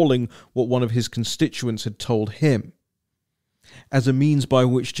recalling what one of his constituents had told him as a means by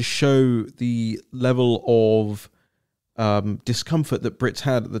which to show the level of discomfort that Brits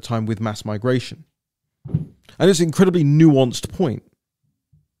had at the time with mass migration. And it's an incredibly nuanced point.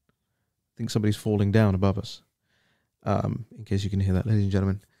 I think somebody's falling down above us, in case you can hear that, ladies and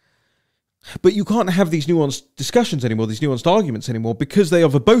gentlemen. But you can't have these nuanced discussions anymore, these nuanced arguments anymore, because they are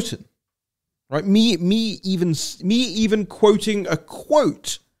verboten. Right? Me even quoting a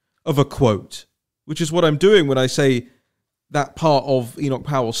quote of a quote, which is what I'm doing when I say that part of Enoch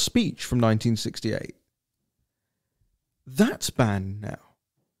Powell's speech from 1968. That's banned now.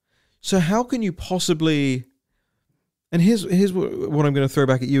 So how can you possibly... And here's what I'm going to throw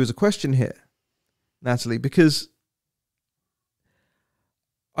back at you as a question here, Natalie, because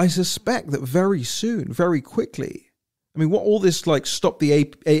I suspect that very soon, very quickly, what all this stop the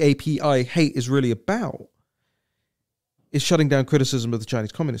AAPI hate is really about is shutting down criticism of the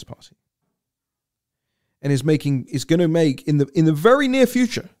Chinese Communist Party. And is going to make in the very near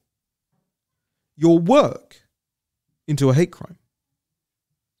future your work into a hate crime.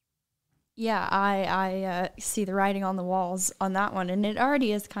 Yeah, I see the writing on the walls on that one, and it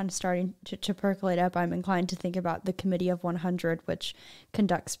already is kind of starting to percolate up. I'm inclined to think about the Committee of 100, which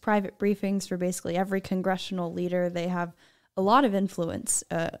conducts private briefings for basically every congressional leader. They have a lot of influence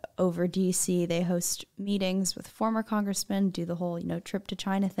over DC. They host meetings with former congressmen, do the whole, trip to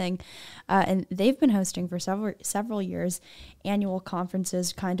China thing. And they've been hosting for several years annual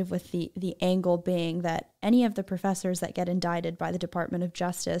conferences, kind of with the angle being that any of the professors that get indicted by the Department of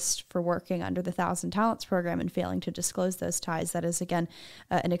Justice for working under the Thousand Talents program and failing to disclose those ties, that is, again,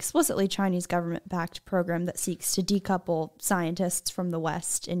 an explicitly Chinese government-backed program that seeks to decouple scientists from the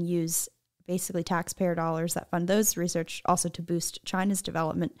West and use basically taxpayer dollars that fund those research also to boost China's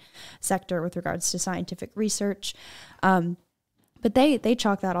development sector with regards to scientific research. But they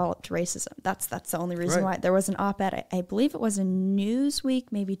chalk that all up to racism. That's the only reason why. There was an op-ed, I believe it was in Newsweek,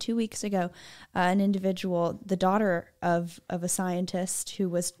 maybe 2 weeks ago, an individual, the daughter of a scientist who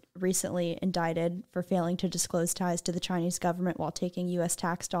was recently indicted for failing to disclose ties to the Chinese government while taking U.S.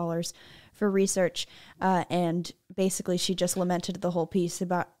 tax dollars for research. And basically she just lamented the whole piece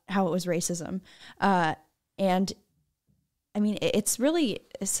about how it was racism. And I mean, it's really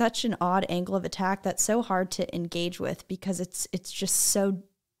such an odd angle of attack that's so hard to engage with because it's just so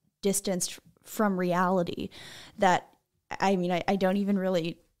distanced from reality that, I mean, I don't even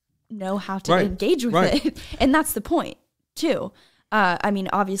really know how to engage with it. And that's the point, too. I mean,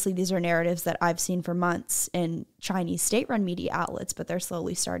 obviously, these are narratives that I've seen for months in Chinese state-run media outlets, but they're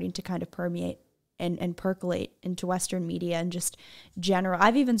slowly starting to kind of permeate and percolate into Western media and just general.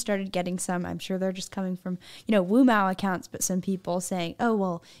 I've even started getting some, I'm sure they're just coming from, Wu Mao accounts, but some people saying, oh,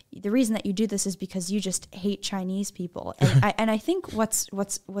 well, the reason that you do this is because you just hate Chinese people. And I think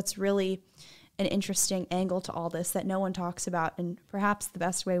what's really an interesting angle to all this that no one talks about, and perhaps the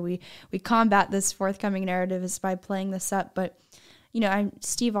best way we combat this forthcoming narrative is by playing this up, but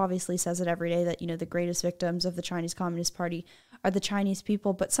Steve obviously says it every day that, the greatest victims of the Chinese Communist Party are the Chinese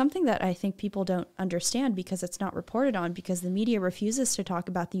people. But something that I think people don't understand because it's not reported on, because the media refuses to talk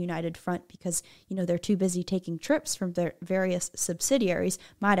about the United Front because, they're too busy taking trips from their various subsidiaries.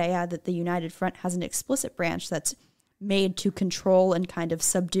 Might I add that the United Front has an explicit branch that's made to control and kind of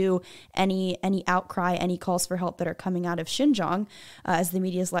subdue any outcry, any calls for help that are coming out of Xinjiang, as the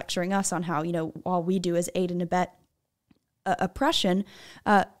media is lecturing us on how, all we do is aid and abet oppression,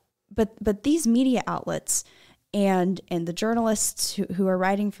 but these media outlets and the journalists who are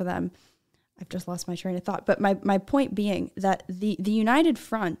writing for them, I've just lost my train of thought. But my point being that the United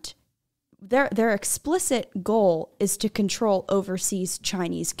Front, their explicit goal is to control overseas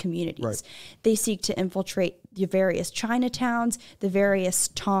Chinese communities. Right. They seek to infiltrate the various Chinatowns, the various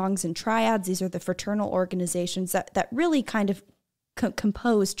tongs and triads. These are the fraternal organizations that really kind of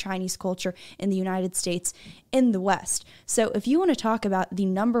compose Chinese culture in the United States, in the West. So if you want to talk about the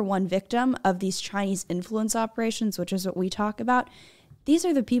number one victim of these Chinese influence operations, which is what we talk about, these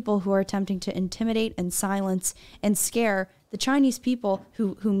are the people who are attempting to intimidate and silence and scare the Chinese people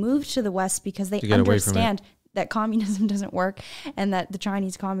who moved to the West because they understand that communism doesn't work and that the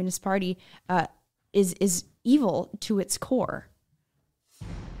Chinese Communist Party is evil to its core.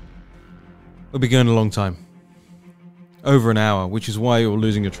 We'll be going a long time. Over an hour, which is why you're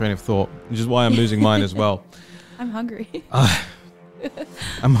losing your train of thought, which is why I'm losing mine as well. I'm hungry.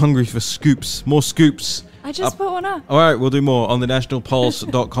 I'm hungry for scoops, more scoops. I just put one up. All right, we'll do more on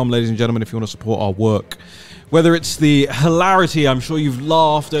thenationalpulse.com, ladies and gentlemen, if you want to support our work. Whether it's the hilarity, I'm sure you've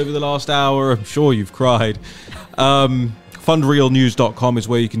laughed over the last hour, I'm sure you've cried. Fundrealnews.com is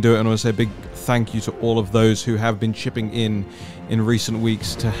where you can do it, and I want to say a big thank you to all of those who have been chipping in recent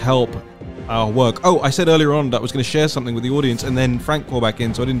weeks to help our work. Oh, I said earlier on that I was going to share something with the audience, and then Frank called back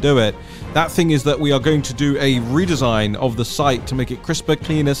in, so I didn't do it. That thing is that we are going to do a redesign of the site to make it crisper,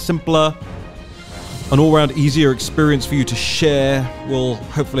 cleaner, simpler, an all-round easier experience for you to share. We'll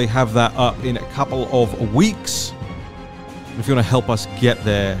hopefully have that up in a couple of weeks. If you want to help us get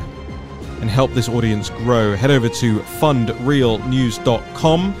there and help this audience grow, head over to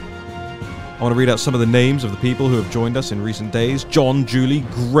fundrealnews.com. I want to read out some of the names of the people who have joined us in recent days. John, Julie,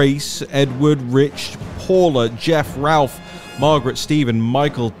 Grace, Edward, Rich, Paula, Jeff, Ralph, Margaret, Stephen,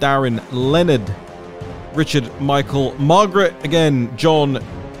 Michael, Darren, Leonard, Richard, Michael, Margaret again, John,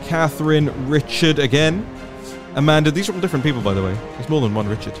 Catherine, Richard again, Amanda. These are all different people, by the way. There's more than one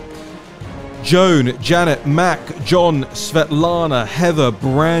Richard. Joan, Janet, Mac, John, Svetlana, Heather,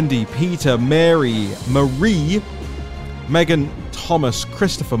 Brandy, Peter, Mary, Marie, Megan, Thomas,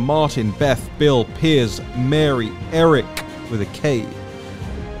 Christopher, Martin, Beth, Bill, Piers, Mary, Eric with a K,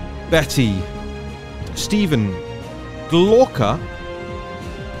 Betty, Stephen, Glauca,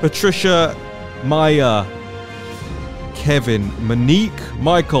 Patricia, Maya, Kevin, Monique,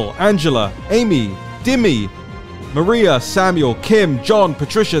 Michael, Angela, Amy, Dimmy, Maria, Samuel, Kim, John,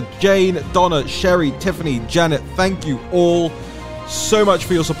 Patricia, Jane, Donna, Sherry, Tiffany, Janet. Thank you all so much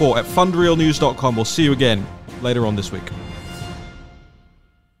for your support at fundrealnews.com. We'll see you again later on this week.